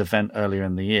at his event earlier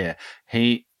in the year,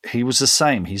 he was the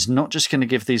same. He's not just going to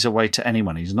give these away to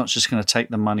anyone. He's not just going to take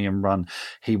the money and run.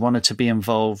 He wanted to be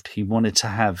involved. He wanted to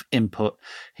have input.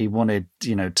 He wanted,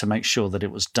 to make sure that it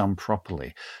was done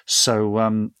properly.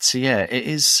 So yeah, it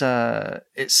is.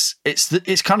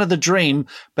 It's kind of the dream,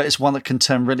 but it's one that can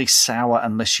turn really sour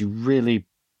unless you really,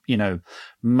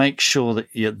 make sure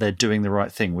that they're doing the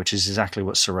right thing, which is exactly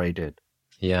what Sarai did.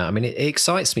 Yeah, I mean, it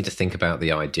excites me to think about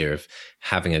the idea of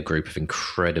having a group of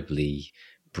incredibly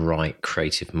bright,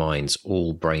 creative minds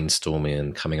all brainstorming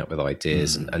and coming up with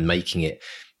ideas and making it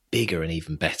bigger and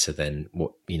even better than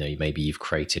what, maybe you've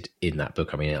created in that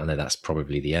book. I mean, I know that's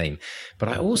probably the aim, but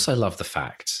I also love the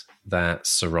fact that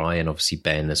Sarai and obviously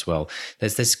Ben as well,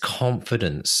 there's this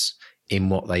confidence in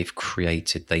what they've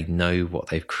created. They know what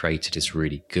they've created is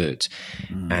really good.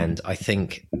 And I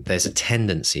think there's a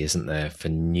tendency, isn't there, for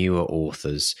newer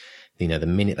authors, the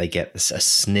minute they get a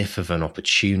sniff of an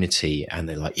opportunity and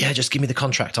they're like, yeah, just give me the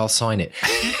contract, I'll sign it.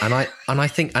 and I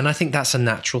think that's a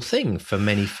natural thing for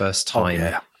many first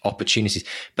time opportunities.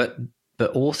 But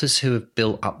authors who have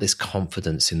built up this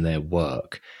confidence in their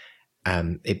work,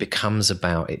 it becomes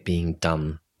about it being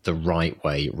done the right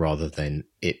way rather than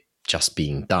it just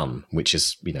being done, which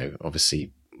is,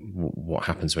 obviously what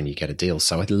happens when you get a deal.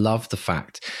 So I love the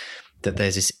fact that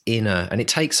there's this inner, and it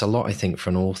takes a lot, I think,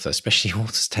 for an author, especially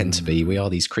authors tend to be, we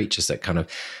are these creatures that kind of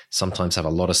sometimes have a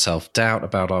lot of self-doubt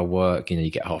about our work.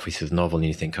 You get halfway through the novel and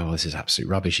you think, oh, this is absolute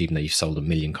rubbish, even though you've sold 1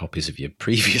 million copies of your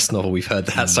previous novel. We've heard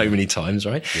that so many times,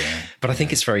 right? Yeah. But I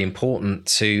think it's very important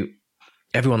to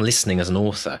everyone listening as an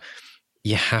author,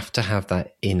 you have to have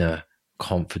that inner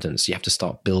confidence. You have to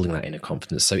start building that inner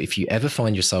confidence. So if you ever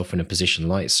find yourself in a position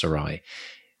like Sarai,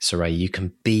 you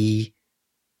can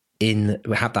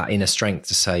have that inner strength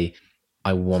to say,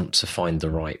 I want to find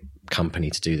the right company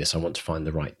to do this. I want to find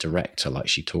the right director, like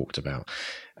she talked about.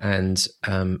 And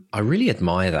I really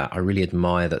admire that. I really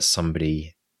admire that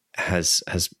somebody has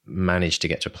managed to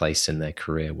get to a place in their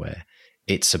career where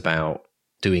it's about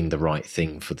doing the right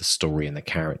thing for the story and the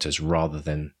characters rather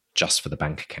than just for the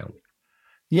bank account.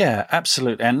 Yeah,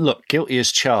 absolutely. And look, guilty as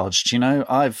charged.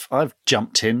 I've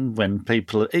jumped in when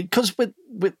people, because with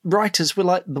writers, we're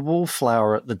like the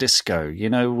wallflower at the disco.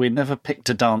 We never picked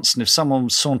a dance, and if someone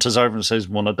saunters over and says,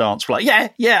 "Want to dance?" we're like,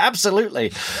 yeah,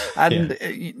 absolutely. And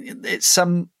it's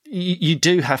you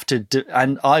do have to do,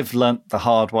 and I've learnt the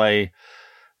hard way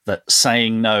that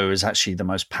saying no is actually the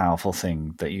most powerful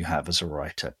thing that you have as a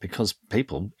writer, because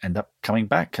people end up coming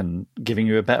back and giving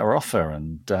you a better offer.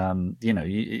 And,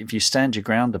 if you stand your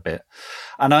ground a bit,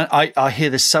 and I hear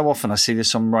this so often, I see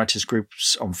this on writers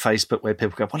groups on Facebook where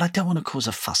people go, well, I don't want to cause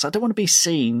a fuss. I don't want to be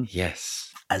seen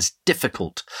as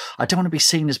difficult. I don't want to be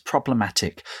seen as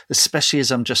problematic, especially as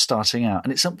I'm just starting out.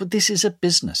 And but this is a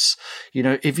business.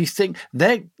 If you think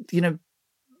they're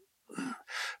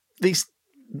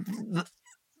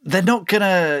not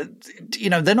gonna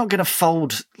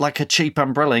fold like a cheap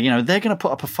umbrella. They're gonna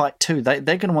put up a fight too.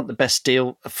 They're gonna want the best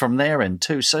deal from their end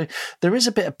too. So there is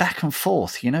a bit of back and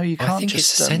forth. You can't. I think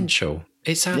it's essential.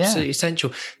 It's absolutely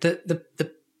essential.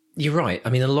 You're right. I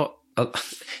mean, a lot.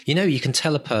 You can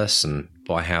tell a person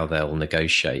by how they'll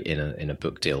negotiate in a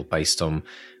book deal based on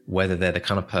whether they're the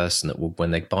kind of person that will,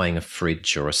 when they're buying a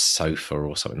fridge or a sofa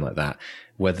or something like that,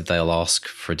 whether they'll ask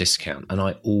for a discount. And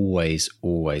I always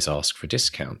ask for a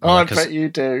discount. Oh, I bet you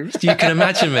do. You can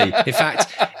imagine me. In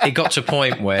fact, it got to a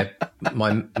point where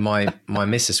my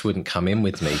missus wouldn't come in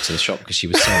with me to the shop because she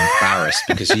was so embarrassed,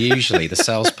 because usually the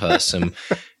salesperson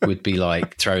would be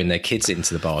like throwing their kids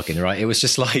into the bargain, right? It was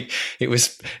just like,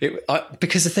 because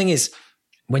the thing is,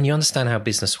 when you understand how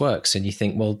business works and you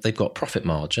think, well, they've got profit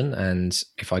margin, and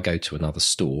if I go to another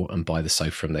store and buy the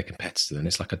sofa from their competitor, then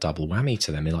it's like a double whammy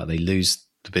to them. They lose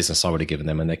the business I would have given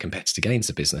them and their competitor gains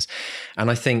the business. And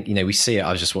I think, we see it.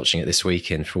 I was just watching it this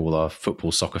weekend for all our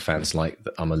football soccer fans. Like,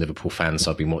 I'm a Liverpool fan,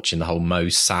 so I've been watching the whole Mo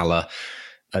Salah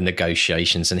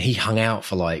negotiations, and he hung out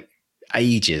for like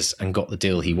ages and got the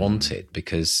deal he wanted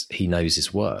because he knows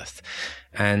his worth.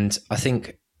 And I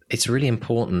think it's really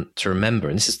important to remember,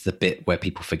 and this is the bit where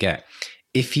people forget,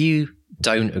 if you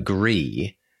don't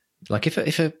agree, like if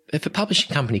a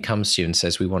publishing company comes to you and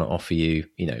says, we want to offer you,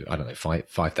 I don't know,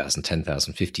 5,000,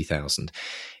 10,000, 50,000.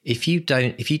 If you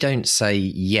don't say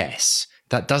yes,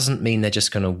 that doesn't mean they're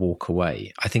just going to walk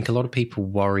away. I think a lot of people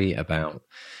worry about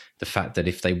the fact that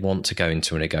if they want to go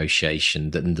into a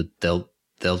negotiation, then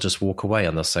they'll just walk away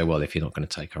and they'll say, well, if you're not going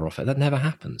to take our offer. That never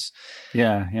happens.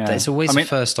 Yeah. There's always a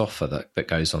first offer that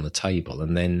goes on the table.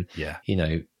 And then,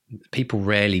 people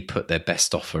rarely put their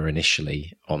best offer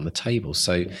initially on the table.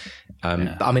 So,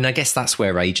 I guess that's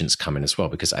where agents come in as well,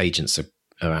 because agents are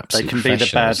absolutely they can be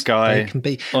the bad guy. They can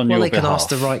be on your they can behalf. ask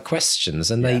the right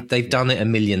questions, and they've done it a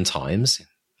million times.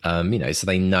 So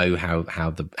they know how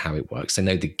it works. They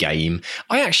know the game.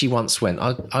 I actually once went.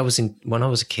 when I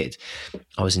was a kid,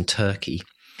 I was in Turkey.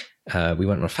 We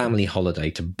went on a family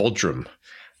holiday to Bodrum,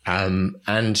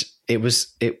 and there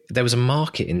was a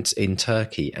market in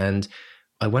Turkey, and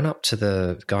I went up to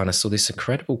the guy and I saw this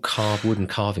incredible wooden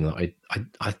carving that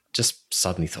I just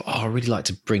suddenly thought, I really like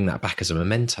to bring that back as a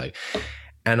memento.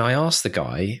 And I asked the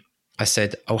guy, I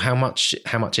said, oh, how much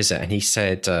is it? And he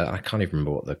said, I can't even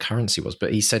remember what the currency was,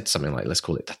 but he said something like, let's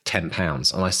call it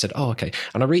 £10. And I said, oh, okay.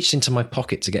 And I reached into my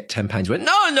pocket to get £10. He went,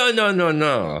 no.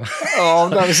 Oh,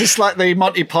 no, is this like the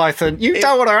Monty Python? You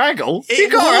don't want to haggle.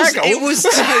 You got to haggle. It was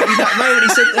totally that moment. He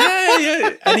said,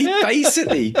 hey. And he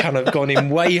basically kind of gone in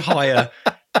way higher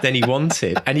than he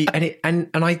wanted. And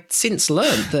I since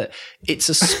learned that it's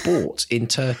a sport in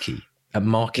Turkey. At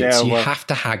markets, you have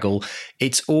to haggle.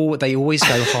 They always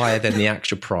go higher than the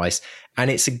actual price,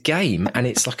 and it's a game, and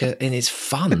it's and it's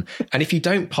fun. And if you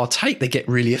don't partake, they get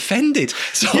really offended.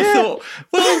 So I thought,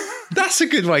 well, that's a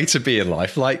good way to be in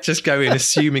life. Like, just go in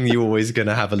assuming you're always going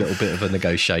to have a little bit of a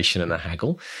negotiation and a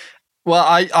haggle. Well,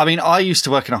 I used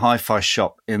to work in a hi-fi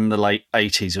shop in the late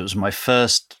 80s. It was my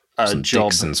first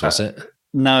job. Dixon's, was it?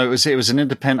 No, it was an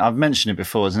independent. I've mentioned it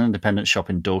before. It was an independent shop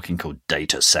in Dorking called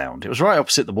Data Sound. It was right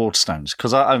opposite the Waterstones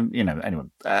because anyway.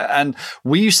 And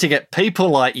we used to get people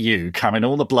like you coming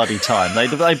all the bloody time.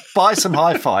 They buy some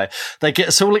hi-fi. They get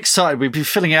us all excited. We'd be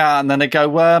filling it out, and then they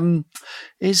go,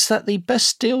 "Is that the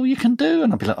best deal you can do?"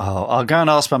 And I'd be like, "Oh, I'll go and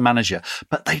ask my manager."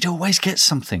 But they'd always get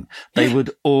something. They would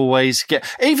always get,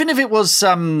 even if it was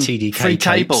TDK free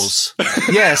cables.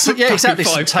 Yes, exactly.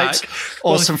 Some tapes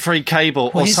or some free cable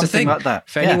or something like that.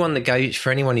 For anyone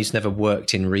who's never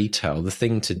worked in retail, the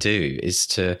thing to do is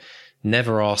to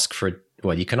never ask for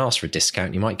you can ask for a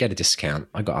discount. You might get a discount.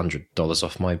 I got $100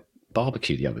 off my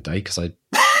barbecue the other day because I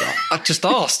just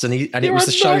asked, and it was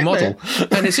the show model,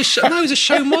 and it's it was a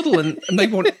show model, and they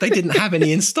didn't have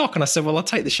any in stock, and I said, well, I'll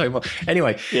take the show model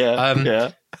anyway.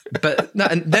 But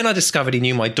and then I discovered he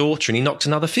knew my daughter, and he knocked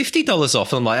another $50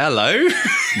 off, and I'm like, hello,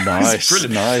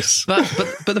 nice.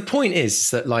 But the point is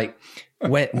that, like,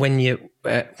 when you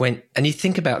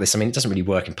think about this, I mean, it doesn't really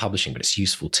work in publishing, but it's a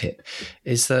useful tip,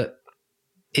 is that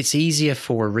it's easier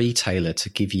for a retailer to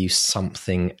give you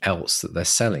something else that they're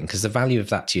selling, because the value of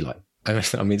that to you, like, I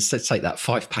mean, let's take that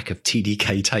 5-pack of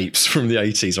TDK tapes from the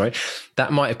 80s, right?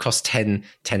 That might have cost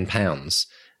 £10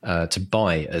 to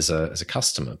buy as a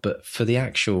customer, but for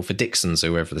Dixon's or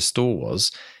whoever the store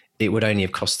was, it would only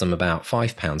have cost them about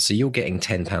 £5. So you're getting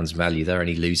 £10 value. They're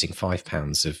only losing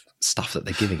 £5 of stuff that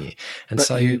they're giving you. And but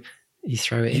so you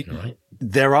throw it in, right?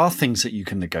 There are things that you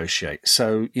can negotiate.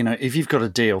 So, if you've got a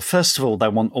deal, first of all, they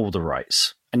want all the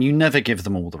rights. And you never give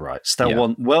them all the rights. They'll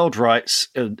want world rights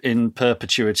in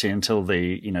perpetuity until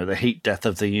the heat death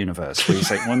of the universe. Where you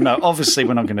say, well, no, obviously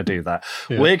we're not going to do that.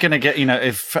 Yeah. We're going to get,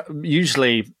 if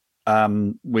usually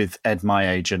with Ed, my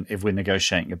agent, if we're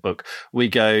negotiating a book, we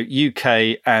go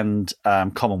UK and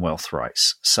Commonwealth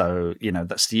rights. So,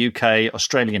 that's the UK,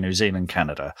 Australia, New Zealand,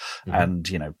 Canada, and,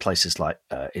 places like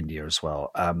India as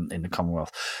well in the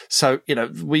Commonwealth. So,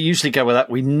 we usually go with that.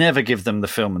 We never give them the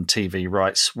film and TV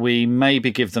rights. We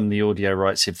maybe give them the audio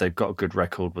rights if they've got a good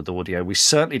record with audio. We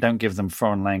certainly don't give them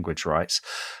foreign language rights.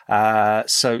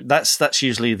 So that's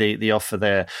usually the offer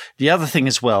there. The other thing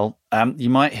as well, you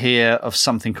might hear of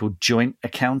something called joint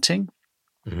accounting,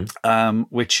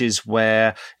 which is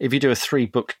where if you do a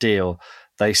 3-book deal,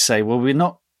 they say, well,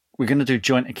 we're going to do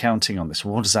joint accounting on this.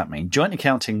 Well, what does that mean? Joint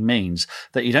accounting means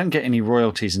that you don't get any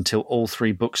royalties until all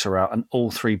 3 books are out and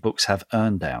all 3 books have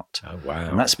earned out. Oh, wow.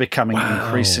 And that's becoming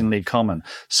increasingly common.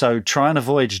 So try and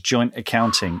avoid joint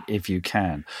accounting if you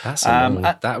can.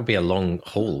 That would be a long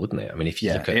haul, wouldn't it? I mean, if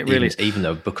you look at even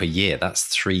a book a year, that's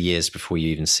 3 years before you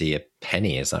even see a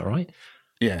penny. Is that right?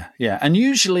 Yeah. And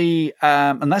usually,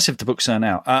 and that's if the books earn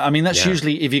out. That's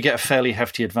usually if you get a fairly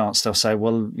hefty advance, they'll say,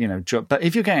 well, but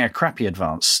if you're getting a crappy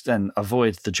advance, then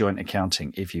avoid the joint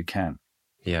accounting if you can.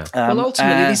 Yeah. Well,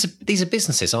 ultimately, these are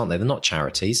businesses, aren't they? They're not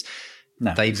charities.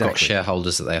 No, They've got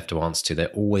shareholders that they have to answer to. They're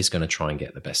always going to try and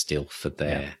get the best deal for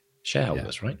their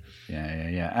shareholders, right?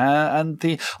 Yeah. And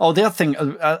the other thing,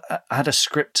 I had a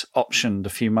script optioned a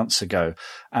few months ago,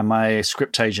 and my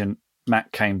script agent,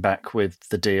 Matt, came back with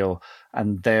the deal,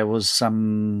 and there was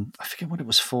some, I forget what it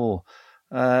was for.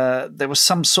 There was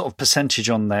some sort of percentage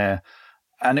on there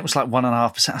and it was like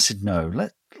 1.5%. I said, no,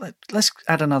 let's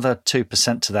add another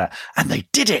 2% to that. And they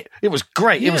did it. It was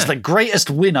great. Yeah. It was the greatest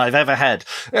win I've ever had.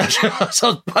 So I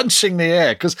was punching the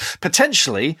air because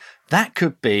potentially that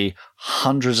could be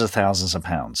hundreds of thousands of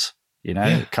pounds,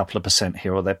 a couple of percent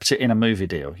here or there in a movie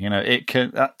deal. It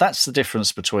can, that's the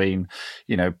difference between,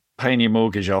 paying your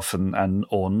mortgage off and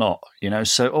or not,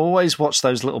 so always watch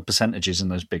those little percentages in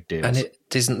those big deals. And it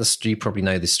isn't you probably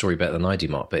know this story better than I do,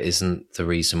 Mark, but isn't the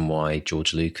reason why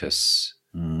George Lucas,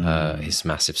 his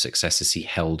massive success is he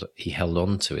held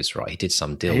on to his right. He did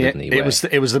some deal, didn't he? It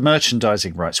was the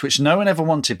merchandising rights, which no one ever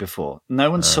wanted before.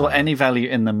 No one saw any value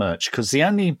in the merch because the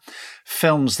only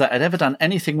films that had ever done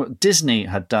anything, Disney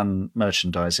had done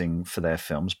merchandising for their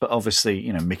films, but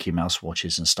obviously, Mickey Mouse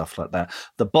watches and stuff like that.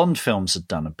 The Bond films had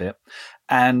done a bit,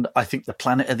 and I think the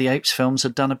Planet of the Apes films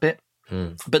had done a bit.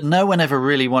 But no one ever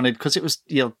really wanted, because it was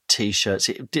T-shirts,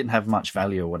 it didn't have much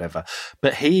value or whatever.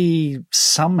 But he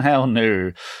somehow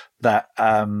knew that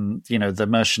the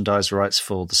merchandise rights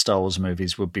for the Star Wars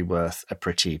movies would be worth a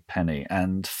pretty penny.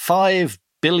 And $5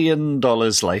 billion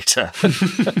later.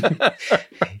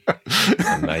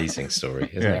 Amazing story,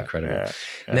 isn't it? Incredible. Yeah.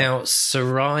 Now,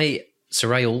 Sarai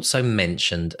also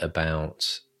mentioned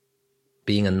about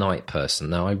being a night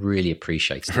person. Now, I really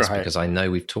appreciate this because I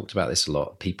know we've talked about this a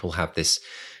lot. People have this,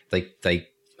 I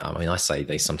say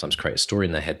they sometimes create a story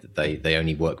in their head that they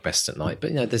only work best at night,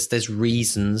 but there's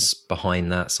reasons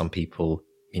behind that. Some people,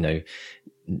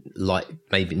 like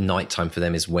maybe nighttime for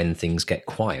them is when things get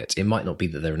quiet. It might not be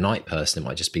that they're a night person. It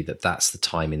might just be that that's the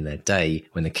time in their day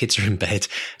when the kids are in bed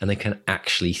and they can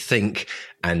actually think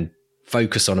and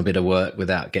focus on a bit of work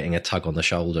without getting a tug on the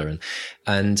shoulder.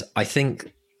 And I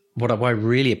think what I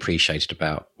really appreciated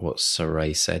about what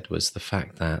Sarai said was the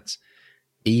fact that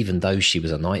even though she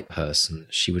was a night person,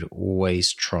 she would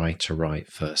always try to write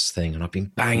first thing. And I've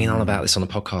been banging on about this on the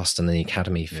podcast and the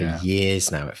Academy for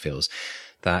years now. It feels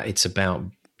that it's about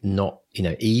not,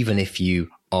 even if you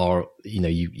are,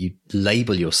 you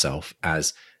label yourself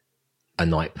as a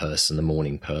night person, a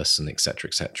morning person, et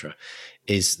cetera,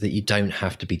 is that you don't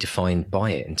have to be defined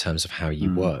by it in terms of how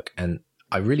you work. And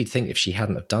I really think if she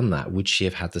hadn't have done that, would she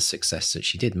have had the success that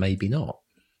she did? Maybe not.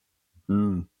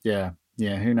 Yeah.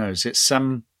 Who knows? It's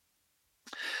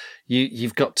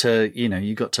you've got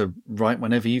to write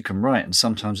whenever you can write, and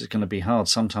sometimes it's going to be hard.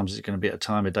 Sometimes it's going to be at a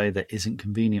time of day that isn't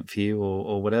convenient for you,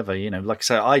 or whatever. Like I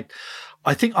say,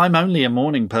 I think I'm only a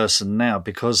morning person now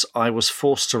because I was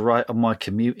forced to write on my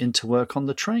commute into work on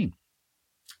the train.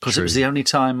 Because it was the only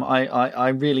time I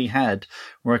really had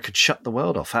where I could shut the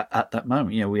world off at that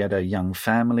moment. We had a young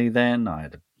family then. I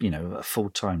had a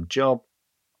full-time job.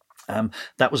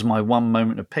 That was my one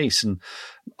moment of peace, and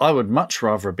I would much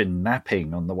rather have been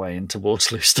napping on the way into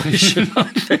Waterloo Station, I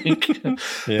think.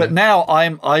 But now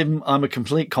I'm a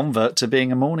complete convert to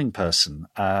being a morning person.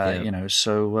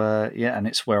 So and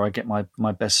it's where I get my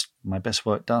best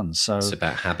work done. So it's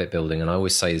about habit building, and I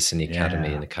always say this in the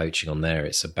Academy and the coaching on there.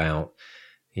 It's about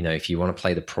if you want to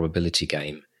play the probability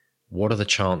game, what are the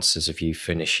chances of you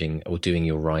finishing or doing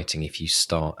your writing if you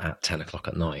start at 10 o'clock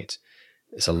at night?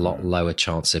 It's a lot lower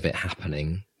chance of it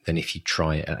happening than if you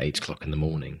try it at 8 o'clock in the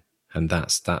morning. And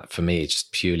that for me, it's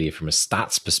just purely from a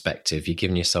stats perspective, you're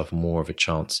giving yourself more of a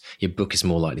chance. Your book is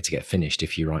more likely to get finished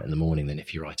if you write in the morning than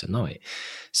if you write at night.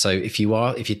 So if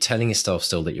you're telling yourself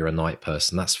still that you're a night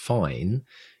person, that's fine.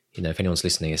 If anyone's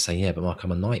listening and saying, yeah, but Mark,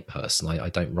 I'm a night person. I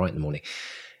don't write in the morning.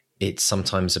 It's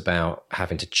sometimes about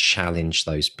having to challenge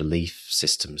those belief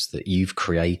systems that you've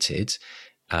created.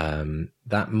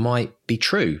 That might be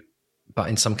true, but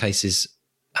in some cases,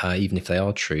 even if they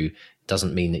are true,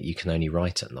 doesn't mean that you can only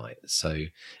write at night. So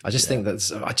I just think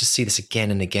I just see this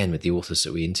again and again with the authors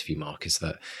that we interview, Mark, is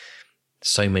that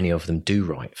so many of them do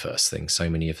write first thing. So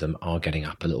many of them are getting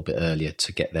up a little bit earlier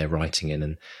to get their writing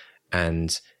in.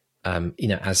 And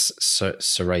as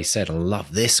Sarai said, I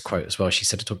love this quote as well. She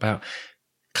said to talk about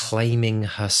claiming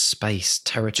her space,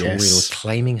 territorial,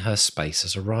 claiming her space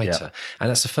as a writer. And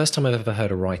that's the first time I've ever heard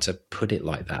a writer put it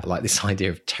like that, like this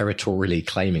idea of territorially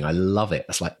claiming. I love it.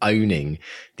 That's like owning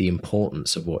the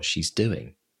importance of what she's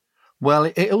doing. Well,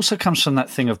 it also comes from that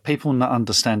thing of people not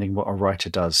understanding what a writer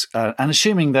does and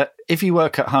assuming that if you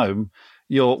work at home,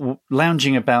 you're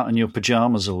lounging about in your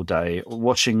pajamas all day,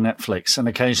 watching Netflix and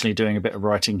occasionally doing a bit of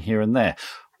writing here and there.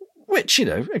 Which,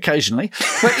 occasionally,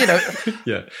 but,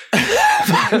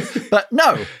 but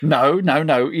no.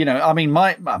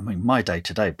 My day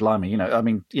to day, blimey,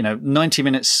 90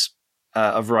 minutes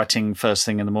of writing first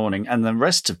thing in the morning, and the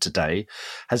rest of today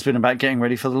has been about getting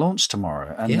ready for the launch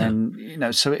tomorrow. And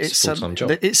then, so it's a full-time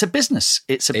job. It's a business.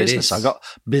 It's a business. I've got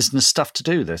business stuff to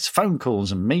do. There's phone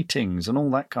calls and meetings and all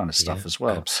that kind of stuff as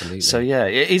well. Absolutely. So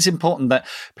it is important that,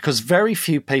 because very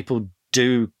few people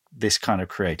do this kind of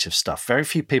creative stuff. Very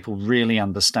few people really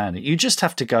understand it. You just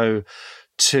have to go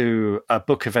to a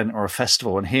book event or a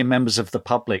festival and hear members of the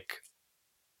public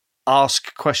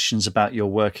ask questions about your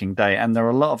working day, and there are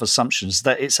a lot of assumptions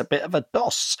that it's a bit of a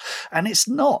DOS, and it's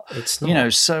not. It's not.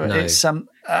 It's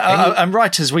and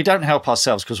writers, we don't help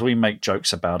ourselves because we make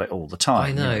jokes about it all the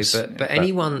time. I know, but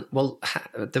anyone. Well,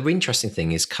 the interesting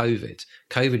thing is COVID.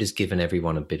 COVID has given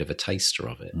everyone a bit of a taster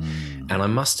of it, and I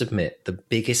must admit, the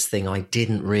biggest thing I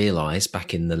didn't realise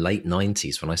back in the late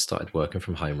 90s when I started working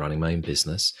from home, running my own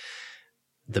business,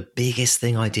 the biggest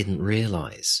thing I didn't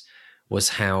realise was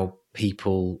how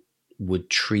people would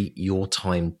treat your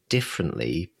time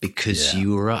differently because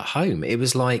you were at home. It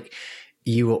was like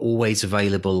you were always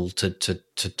available to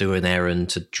do an errand,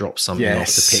 to drop something off,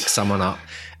 to pick someone up.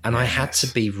 And I had to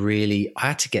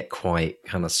get quite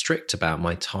kind of strict about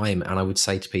my time. And I would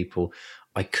say to people,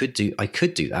 I could do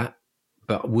that,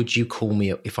 but would you call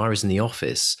me if I was in the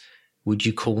office? Would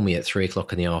you call me at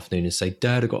 3:00 in the afternoon and say,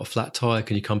 Dad, I got a flat tire,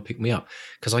 can you come pick me up?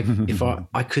 Because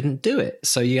I couldn't do it.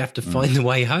 So you have to find a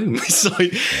way home.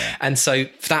 And so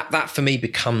that for me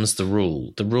becomes the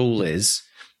rule. The rule is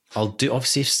I'll do,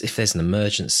 obviously if there's an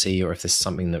emergency or if there's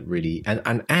something that really,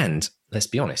 and let's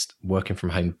be honest, working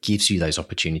from home gives you those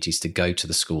opportunities to go to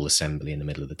the school assembly in the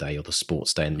middle of the day or the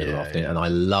sports day in the middle of the afternoon. And I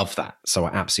love that. So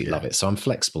I absolutely love it. So I'm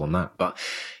flexible on that. But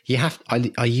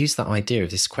I use that idea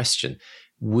of this question.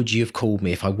 Would you have called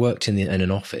me if I worked in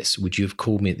an office? Would you have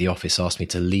called me at the office, asked me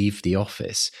to leave the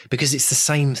office? Because it's the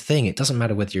same thing. It doesn't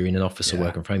matter whether you're in an office or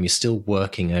working from home. You're still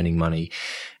working, earning money.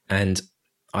 And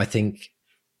I think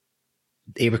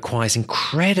it requires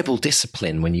incredible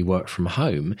discipline when you work from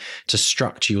home to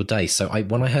structure your day. So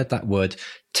when I heard that word,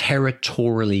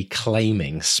 territorially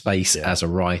claiming space as a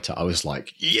writer, I was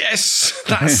like, yes,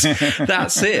 that's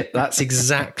it. That's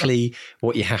exactly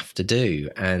what you have to do.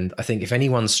 And I think if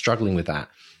anyone's struggling with that,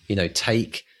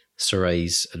 take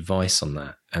Sarai's advice on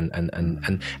that.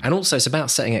 And also it's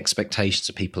about setting expectations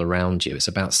of people around you. It's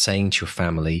about saying to your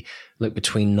family, look,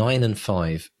 between 9 and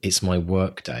 5, it's my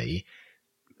work day.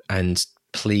 And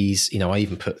please, I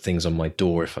even put things on my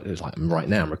door. If it's like right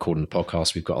now, I'm recording the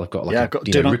podcast. I've got like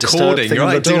a recording,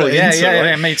 right?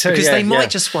 Yeah, me too. Because they might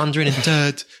just wonder,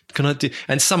 Dad, can I do?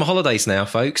 And summer holidays now,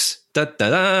 folks.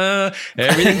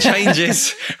 Everything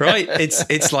changes, right?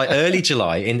 It's like early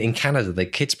July in Canada. The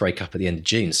kids break up at the end of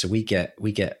June, so we get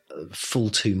a full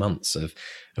 2 months of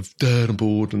Dad, I'm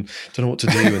bored and don't know what to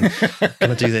do, and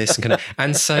can I do this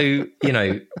and so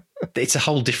it's a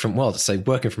whole different world. So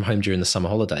working from home during the summer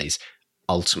holidays,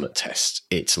 ultimate test.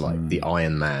 It's like the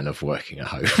Iron Man of working at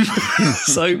home.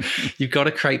 So you've got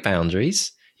to create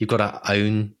boundaries. You've got to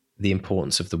own the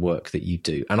importance of the work that you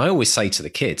do. And I always say to the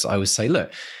kids,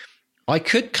 look, I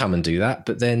could come and do that,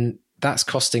 but then that's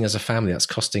costing us a family. That's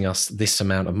costing us this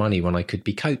amount of money when I could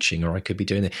be coaching or I could be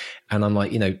doing it. And I'm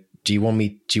like, do you want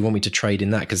me to trade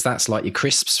in that? Because that's like your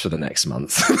crisps for the next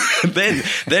month.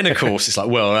 then of course it's like,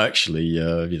 well,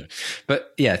 actually,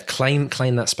 But yeah, claim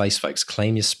that space, folks.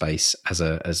 Claim your space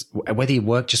as whether you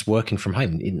work just working from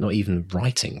home, not even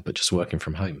writing, but just working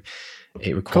from home.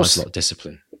 It requires a lot of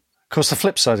discipline. Of course, the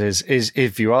flip side is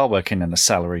if you are working in a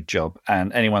salaried job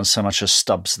and anyone so much as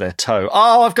stubs their toe,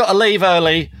 I've got to leave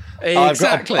early.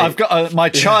 Exactly. My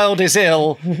child is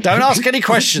ill. Don't ask any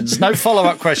questions. No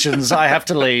follow-up questions. I have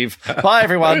to leave. Bye,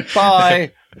 everyone.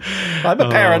 Bye. I'm a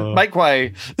parent. Make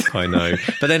way. I know.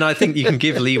 But then I think you can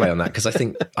give leeway on that because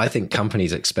I think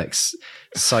companies expect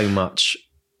so much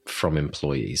from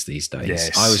employees these days.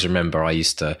 Yes. I always remember I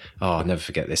used to, I'll never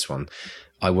forget this one.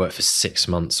 I worked for 6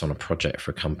 months on a project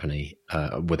for a company,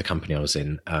 with a company I was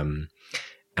in.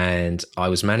 And I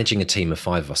was managing a team of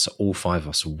 5 of us. So all 5 of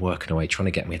us were working away, trying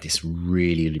to get me at this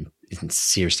really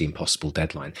seriously impossible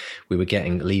deadline. We were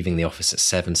leaving the office at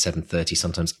 7:30,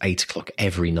 sometimes 8 o'clock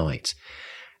every night.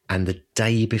 And the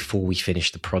day before we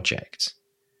finished the project,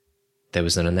 there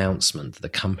was an announcement that the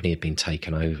company had been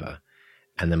taken over.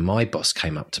 And then my boss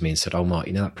came up to me and said, "Oh, Mark,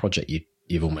 that project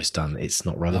you've almost done, it's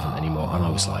not relevant anymore." And I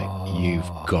was like, you've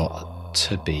got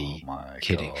to be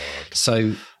kidding. God.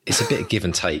 So it's a bit of give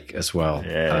and take as well.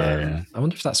 I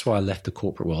wonder if that's why I left the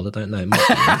corporate world. I don't know. It might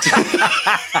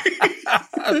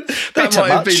that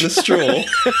might have been the straw.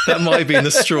 That might have been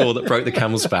the straw that broke the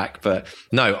camel's back. But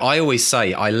no, I always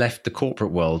say I left the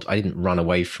corporate world. I didn't run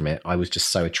away from it. I was just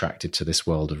so attracted to this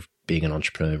world of being an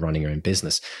entrepreneur, running your own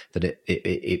business, that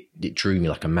it drew me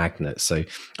like a magnet. So I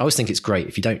always think it's great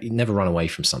if you never run away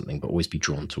from something, but always be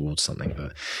drawn towards something.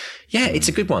 But yeah, it's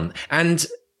a good one. And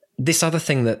this other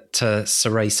thing that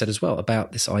Sarai said as well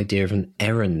about this idea of an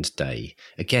errand day,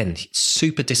 again,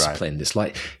 super disciplined. Right. It's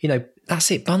like,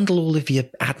 that's it. Bundle all of your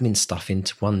admin stuff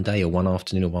into one day or one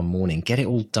afternoon or one morning. Get it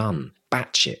all done.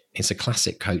 Batch it. It's a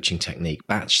classic coaching technique.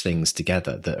 Batch things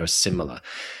together that are similar.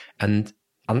 And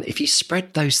if you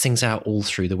spread those things out all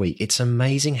through the week, it's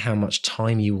amazing how much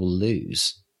time you will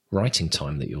lose, writing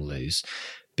time that you'll lose,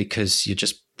 because you're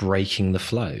just breaking the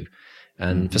flow.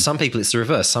 And for some people, it's the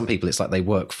reverse. Some people, it's like they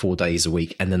work 4 days a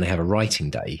week and then they have a writing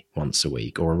day once a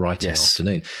week or a writing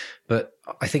afternoon. But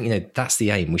I think, that's the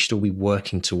aim. We should all be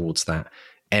working towards that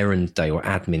errand day or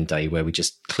admin day where we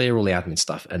just clear all the admin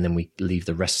stuff and then we leave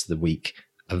the rest of the week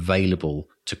available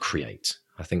to create.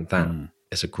 I think that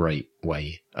is a great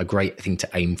thing to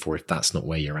aim for if that's not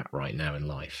where you're at right now in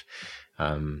life.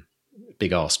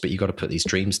 Big ask, but you've got to put these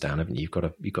dreams down, haven't you? You've got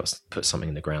to put something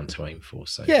in the ground to aim for.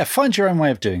 So yeah, find your own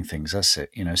way of doing things. That's it.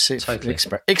 Totally.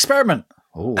 Experiment.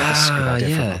 Oh, that's a good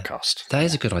idea for a podcast. That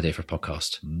is a good idea for a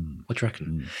podcast. What do you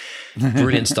reckon?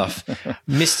 Brilliant stuff,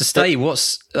 Mr. Stay.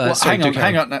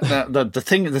 Hang on.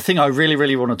 The thing I really,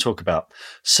 really want to talk about: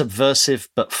 subversive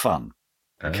but fun.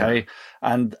 Okay,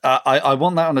 and I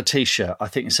want that on a t-shirt. I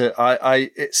think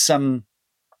it's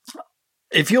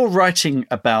if you're writing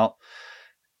about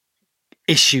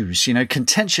issues,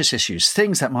 contentious issues,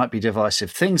 things that might be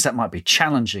divisive, things that might be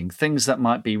challenging, things that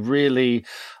might be really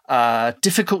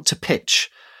difficult to pitch,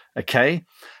 okay?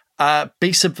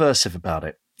 Be subversive about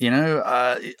it.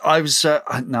 I was,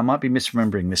 now I might be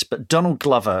misremembering this, but Donald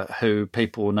Glover, who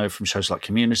people will know from shows like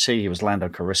Community, he was Lando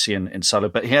Calrissian in Solo,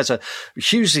 but he has a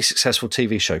hugely successful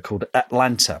TV show called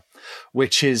Atlanta,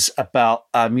 which is about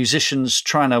musicians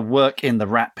trying to work in the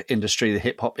rap industry, the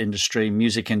hip-hop industry,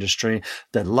 music industry,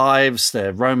 their lives,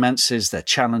 their romances, their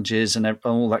challenges, and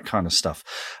all that kind of stuff.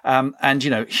 And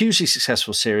hugely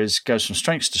successful series, goes from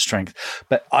strength to strength.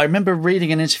 But I remember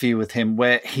reading an interview with him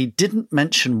where he didn't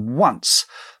mention once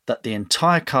that the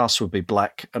entire cast would be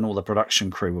black and all the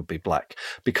production crew would be black,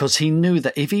 because he knew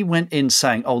that if he went in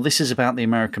saying, oh, this is about the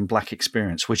American black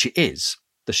experience, which it is,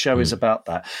 the show is about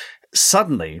that,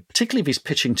 suddenly, particularly if he's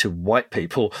pitching to white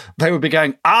people, they would be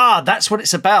going, that's what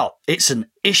it's about. It's an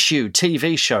issue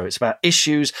TV show. It's about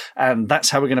issues, and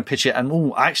that's how we're going to pitch it.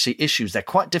 And actually issues, they're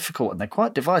quite difficult and they're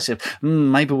quite divisive.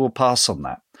 Maybe we'll pass on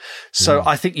that. So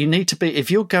I think you need to be, if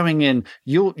you're going in,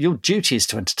 your duty is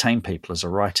to entertain people as a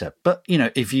writer. But,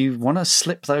 if you want to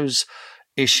slip those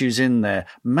issues in there,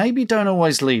 maybe don't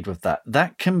always lead with that.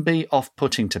 That can be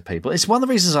off-putting to people. It's one of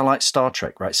the reasons I like Star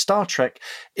Trek, right? Star Trek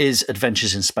is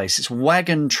adventures in space. It's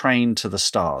wagon train to the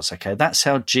stars, okay? That's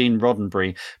how Gene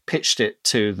Roddenberry pitched it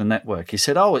to the network. He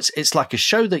said, it's like a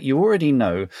show that you already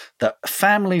know that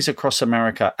families across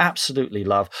America absolutely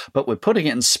love, but we're putting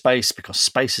it in space because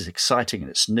space is exciting and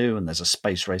it's new and there's a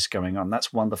space race going on.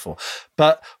 That's wonderful.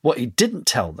 But what he didn't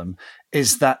tell them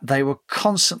is that they were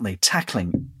constantly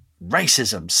tackling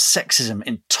racism, sexism,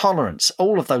 intolerance,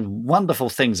 all of those wonderful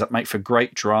things that make for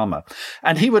great drama.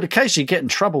 And he would occasionally get in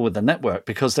trouble with the network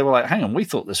because they were like, hang on, we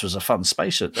thought this was a fun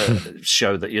space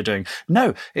show that you're doing.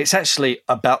 No, it's actually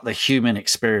about the human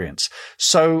experience.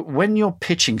 So when you're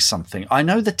pitching something, I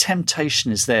know the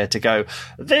temptation is there to go,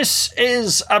 this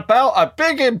is about a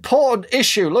big, important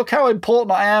issue. Look how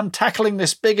important I am tackling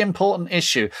this big, important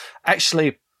issue.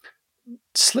 Actually,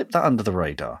 slip that under the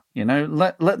radar,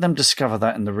 let them discover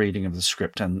that in the reading of the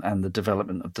script and the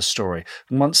development of the story.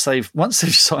 Once they've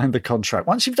signed the contract,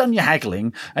 once you've done your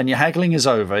haggling and your haggling is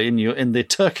over in the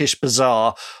Turkish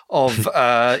bazaar of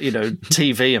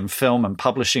TV and film and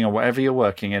publishing or whatever you're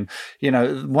working in,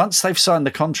 once they've signed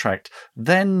the contract,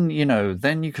 then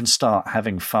you can start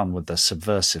having fun with the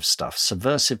subversive stuff.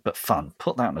 Subversive but fun.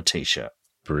 Put that on a t-shirt.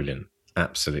 Brilliant.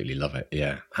 Absolutely love it.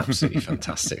 Yeah, absolutely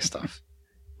fantastic stuff.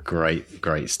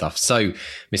 Great stuff. So,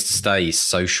 Mr. Stay,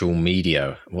 social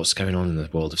media. What's going on in the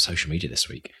world of social media this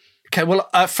week? Okay, well,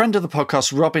 a friend of the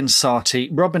podcast, Robin Sarti.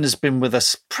 Robin has been with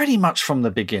us pretty much from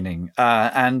the beginning.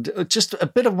 And just a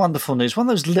bit of wonderful news. One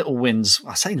of those little wins.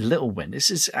 I say little win. This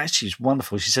is actually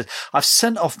wonderful. She said, I've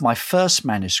sent off my first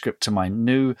manuscript to my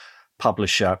new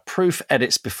publisher, proof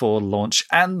edits before launch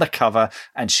and the cover.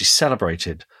 And she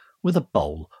celebrated with a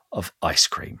bowl of ice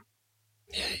cream.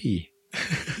 Yay.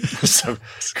 So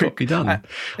it's got to be done. I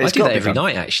do that every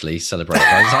night, actually, celebrate.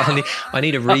 I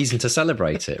need a reason to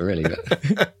celebrate it, really.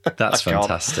 But that's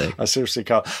fantastic. I seriously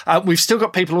can't. We've still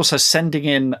got people also sending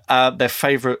in their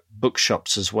favourite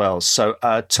bookshops as well. So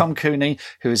Tom Cooney,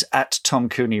 who is at Tom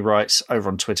Cooney Writes over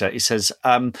on Twitter, he says,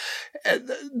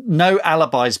 No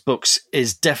Alibis Books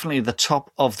is definitely the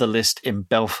top of the list in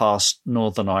Belfast,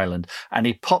 Northern Ireland. And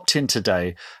he popped in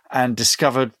today and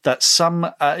discovered that some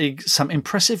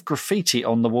impressive graffiti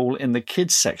on the wall in the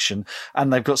kids section,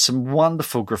 and they've got some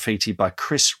wonderful graffiti by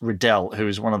Chris Riddell, who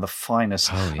is one of the finest.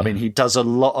 Oh, yeah. I mean, he does a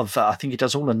lot of, I think he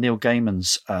does all of Neil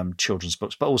Gaiman's children's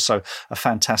books, but also a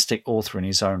fantastic author in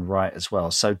his own right as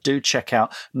well. So do check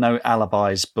out No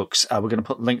Alibis Books. We're going to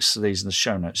put links to these in the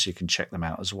show notes so you can check them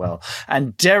out as well.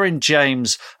 And Darren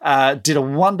James did a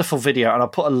wonderful video, and I'll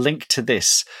put a link to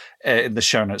this in the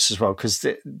show notes as well, because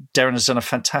Darren has done a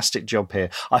fantastic job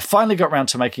here. I finally got around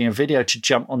to making a video to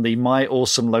jump on the My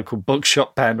Awesome Local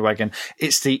Bookshop bandwagon.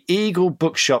 It's the Eagle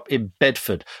Bookshop in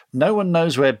Bedford. No one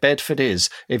knows where Bedford is.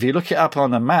 If you look it up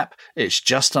on a map, it's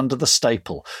just under the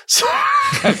Staple. So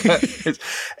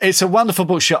it's a wonderful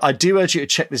bookshop. I do urge you to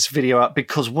check this video out,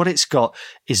 because what it's got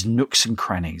is nooks and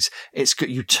crannies. It's got,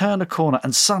 you turn a corner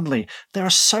and suddenly there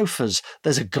are sofas,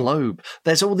 there's a globe,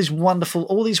 there's all these wonderful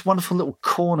little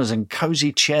corners and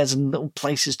cozy chairs and little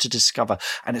places to discover.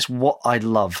 And it's what I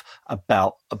love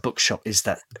about a bookshop, is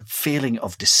that feeling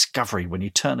of discovery. When you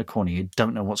turn a corner, you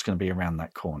don't know what's going to be around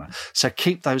that corner. So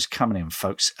keep those coming in,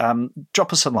 folks.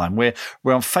 Drop us a line. We're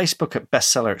on Facebook at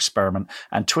Bestseller Experiment,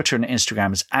 and Twitter and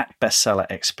Instagram is at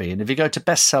BestsellerXP. And if you go to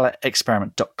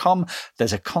bestsellerexperiment.com,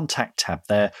 there's a contact tab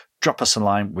there. Drop us a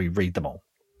line. We read them all.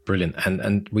 Brilliant.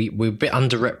 And we're a bit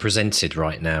underrepresented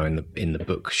right now in the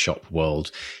bookshop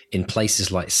world in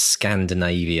places like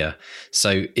Scandinavia.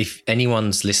 So if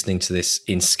anyone's listening to this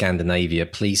in Scandinavia,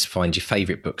 please find your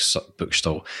favourite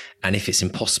bookstore. And if it's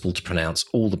impossible to pronounce,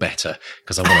 all the better,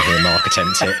 because I want to hear Mark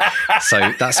attempt it.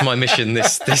 So that's my mission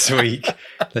this week.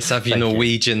 Let's have your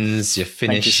Norwegians, your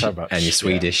Finnish, so and your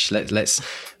Swedish. Yeah.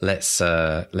 Let's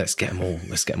get them all.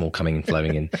 Let's get them all coming and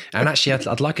flowing in. And actually,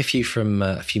 I'd like a few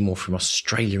more from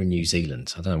Australia and New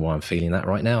Zealand. I don't know why I'm feeling that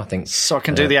right now. I think so. I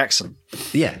can do the accent.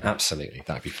 Yeah, absolutely.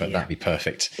 That'd be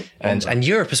perfect. And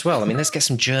Europe as well. I mean, let's get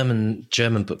some German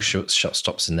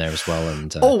stops in there as well.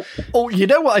 And you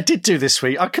know what I did do this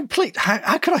week? How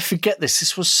could I forget this?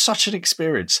 This was such an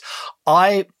experience.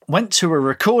 I went to a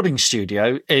recording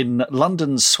studio in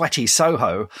London's sweaty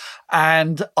Soho,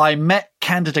 and I met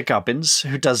Candida Gubbins,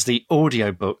 who does the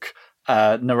audiobook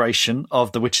narration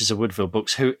of the Witches of Woodville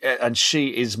books, and she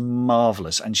is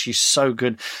marvelous, and she's so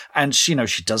good, and she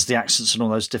does the accents and all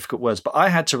those difficult words. But I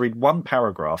had to read one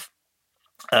paragraph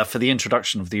for the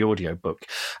introduction of the audiobook,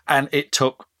 and it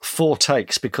took 4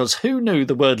 takes, because who knew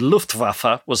the word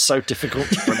Luftwaffe was so difficult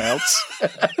to pronounce?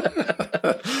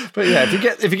 But yeah, if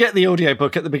you get the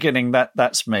audiobook at the beginning,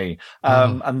 that's me.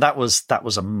 And that was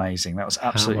amazing. That was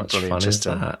absolutely brilliant. Fun is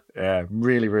that? Yeah,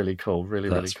 really, really cool. Really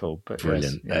cool. But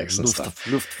brilliant. Yes, excellent stuff.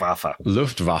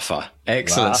 Luftwaffe.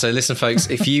 Excellent. So listen, folks,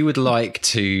 if you would like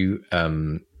to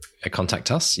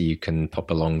contact us, you can pop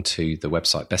along to the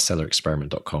website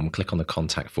bestsellerexperiment.com, click on the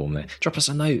contact form there, drop us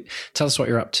a note, tell us what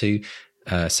you're up to,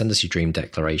 send us your dream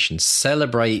declaration,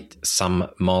 celebrate some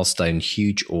milestone,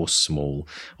 huge or small,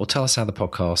 or tell us how the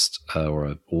podcast or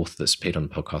an author that's appeared on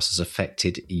the podcast has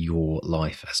affected your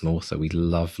life as an author. We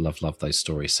love those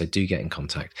stories, so do get in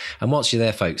contact. And whilst you're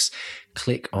there, folks,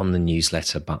 click on the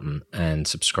newsletter button and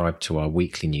subscribe to our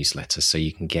weekly newsletter so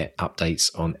you can get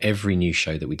updates on every new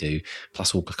show that we do,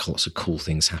 plus all lots of cool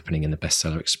things happening in the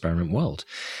Bestseller Experiment world.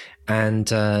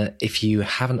 And if you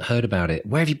haven't heard about it,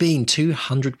 where have you been?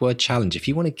 200-word challenge. If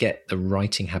you want to get the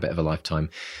writing habit of a lifetime,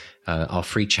 our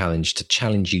free challenge to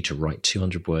challenge you to write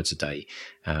 200 words a day,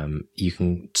 you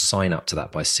can sign up to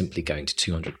that by simply going to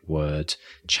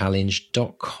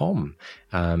 200wordchallenge.com.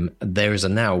 There is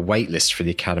now a wait list for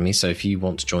the Academy. So if you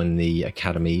want to join the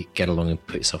Academy, get along and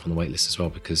put yourself on the wait list as well,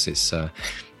 because it's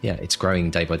growing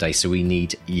day by day. So we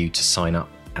need you to sign up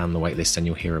on the waitlist, and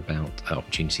you'll hear about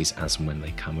opportunities as and when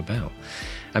they come about.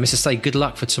 And Mr. Stay, good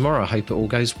luck for tomorrow. I hope it all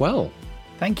goes well.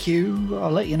 Thank you.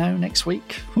 I'll let you know next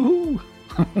week. Woo-hoo.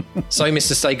 So,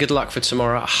 Mr. Stay, good luck for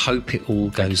tomorrow. I hope it all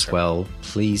goes well.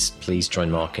 Please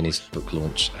join Mark in his book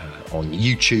launch on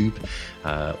YouTube,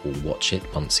 or watch it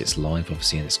once it's live,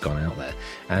 obviously, and it's gone out there.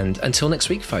 And until next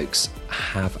week, folks,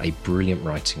 have a brilliant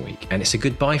writing week. And it's a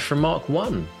goodbye from Mark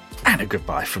 1. And a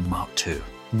goodbye from Mark 2.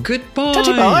 Goodbye.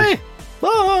 Bye.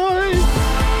 Bye.